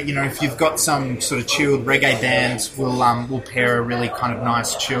 So, if you've got some sort of chilled reggae band, we'll pair a really kind of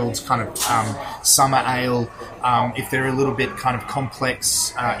nice chilled kind of summer ale. If they're a little bit kind of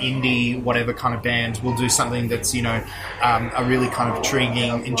complex, indie, whatever kind of band, we'll do something that's, a really kind of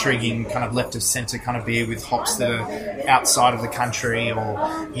intriguing kind of left of centre kind of beer with hops that are outside of the country, or,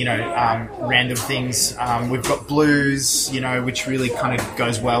 random things. We've got blues, which really kind of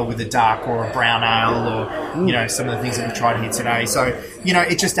goes well with a dark or a brown ale, or, some of the things that we've tried here today. So,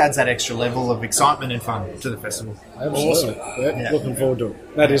 it just adds that extra level of excitement and fun to the festival. Absolutely. Awesome. Yeah. Looking forward to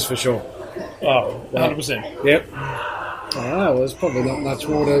it. That is for sure. Oh, 100%. Yep. Well, there's probably not much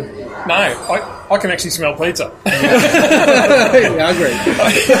more to... No, I can actually smell pizza. Yeah, I agree.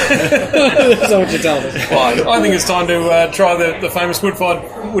 That's what you're telling us. Well, I think it's time to try the famous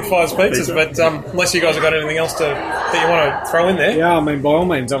Woodfire's pizzas, but unless you guys have got anything else that you want to throw in there. Yeah, I mean, by all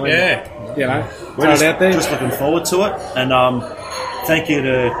means. Yeah. Throw it out there. Just looking forward to it, and thank you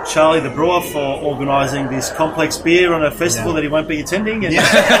to Charlie the brewer for organising this complex beer on a festival that he won't be attending, and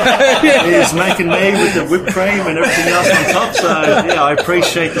he's making me with the whipped cream and everything else on top. So yeah, I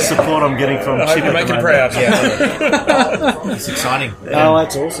appreciate the support I'm getting from I hope Chip. you make him proud. It's exciting. Oh,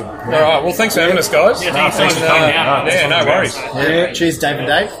 that's awesome. All right. Well, thanks for having us, guys. Yeah, thanks for coming down. Yeah, no worries. Yeah. Cheers, Dave and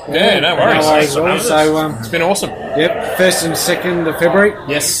Dave. Yeah, no worries. No worries at all. So, It's been awesome. yep, 1st and 2nd of February.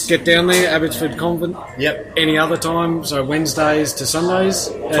 Yes. Get down there, Abbotsford Convent. Yep. Any other time, so Wednesdays to Sundays.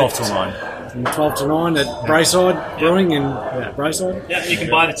 12 till 9. From 12 to 9 at Brayside Brewing in Brayside. Yeah, you can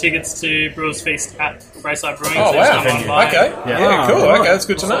buy the tickets to Brewers Feast at Brayside Brewing. Oh, so wow. just come on by. Okay. Yeah, cool. right. Okay, that's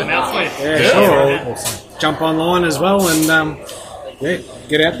good to Sort them know. out for you. Yeah, sure. Jump online as well and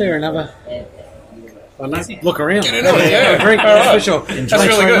get out there and have a look around. Get it on, yeah. Drink, All right. for sure. That's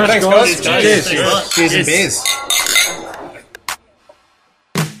really good. Thanks, guys. Cheers. Cheers and beers.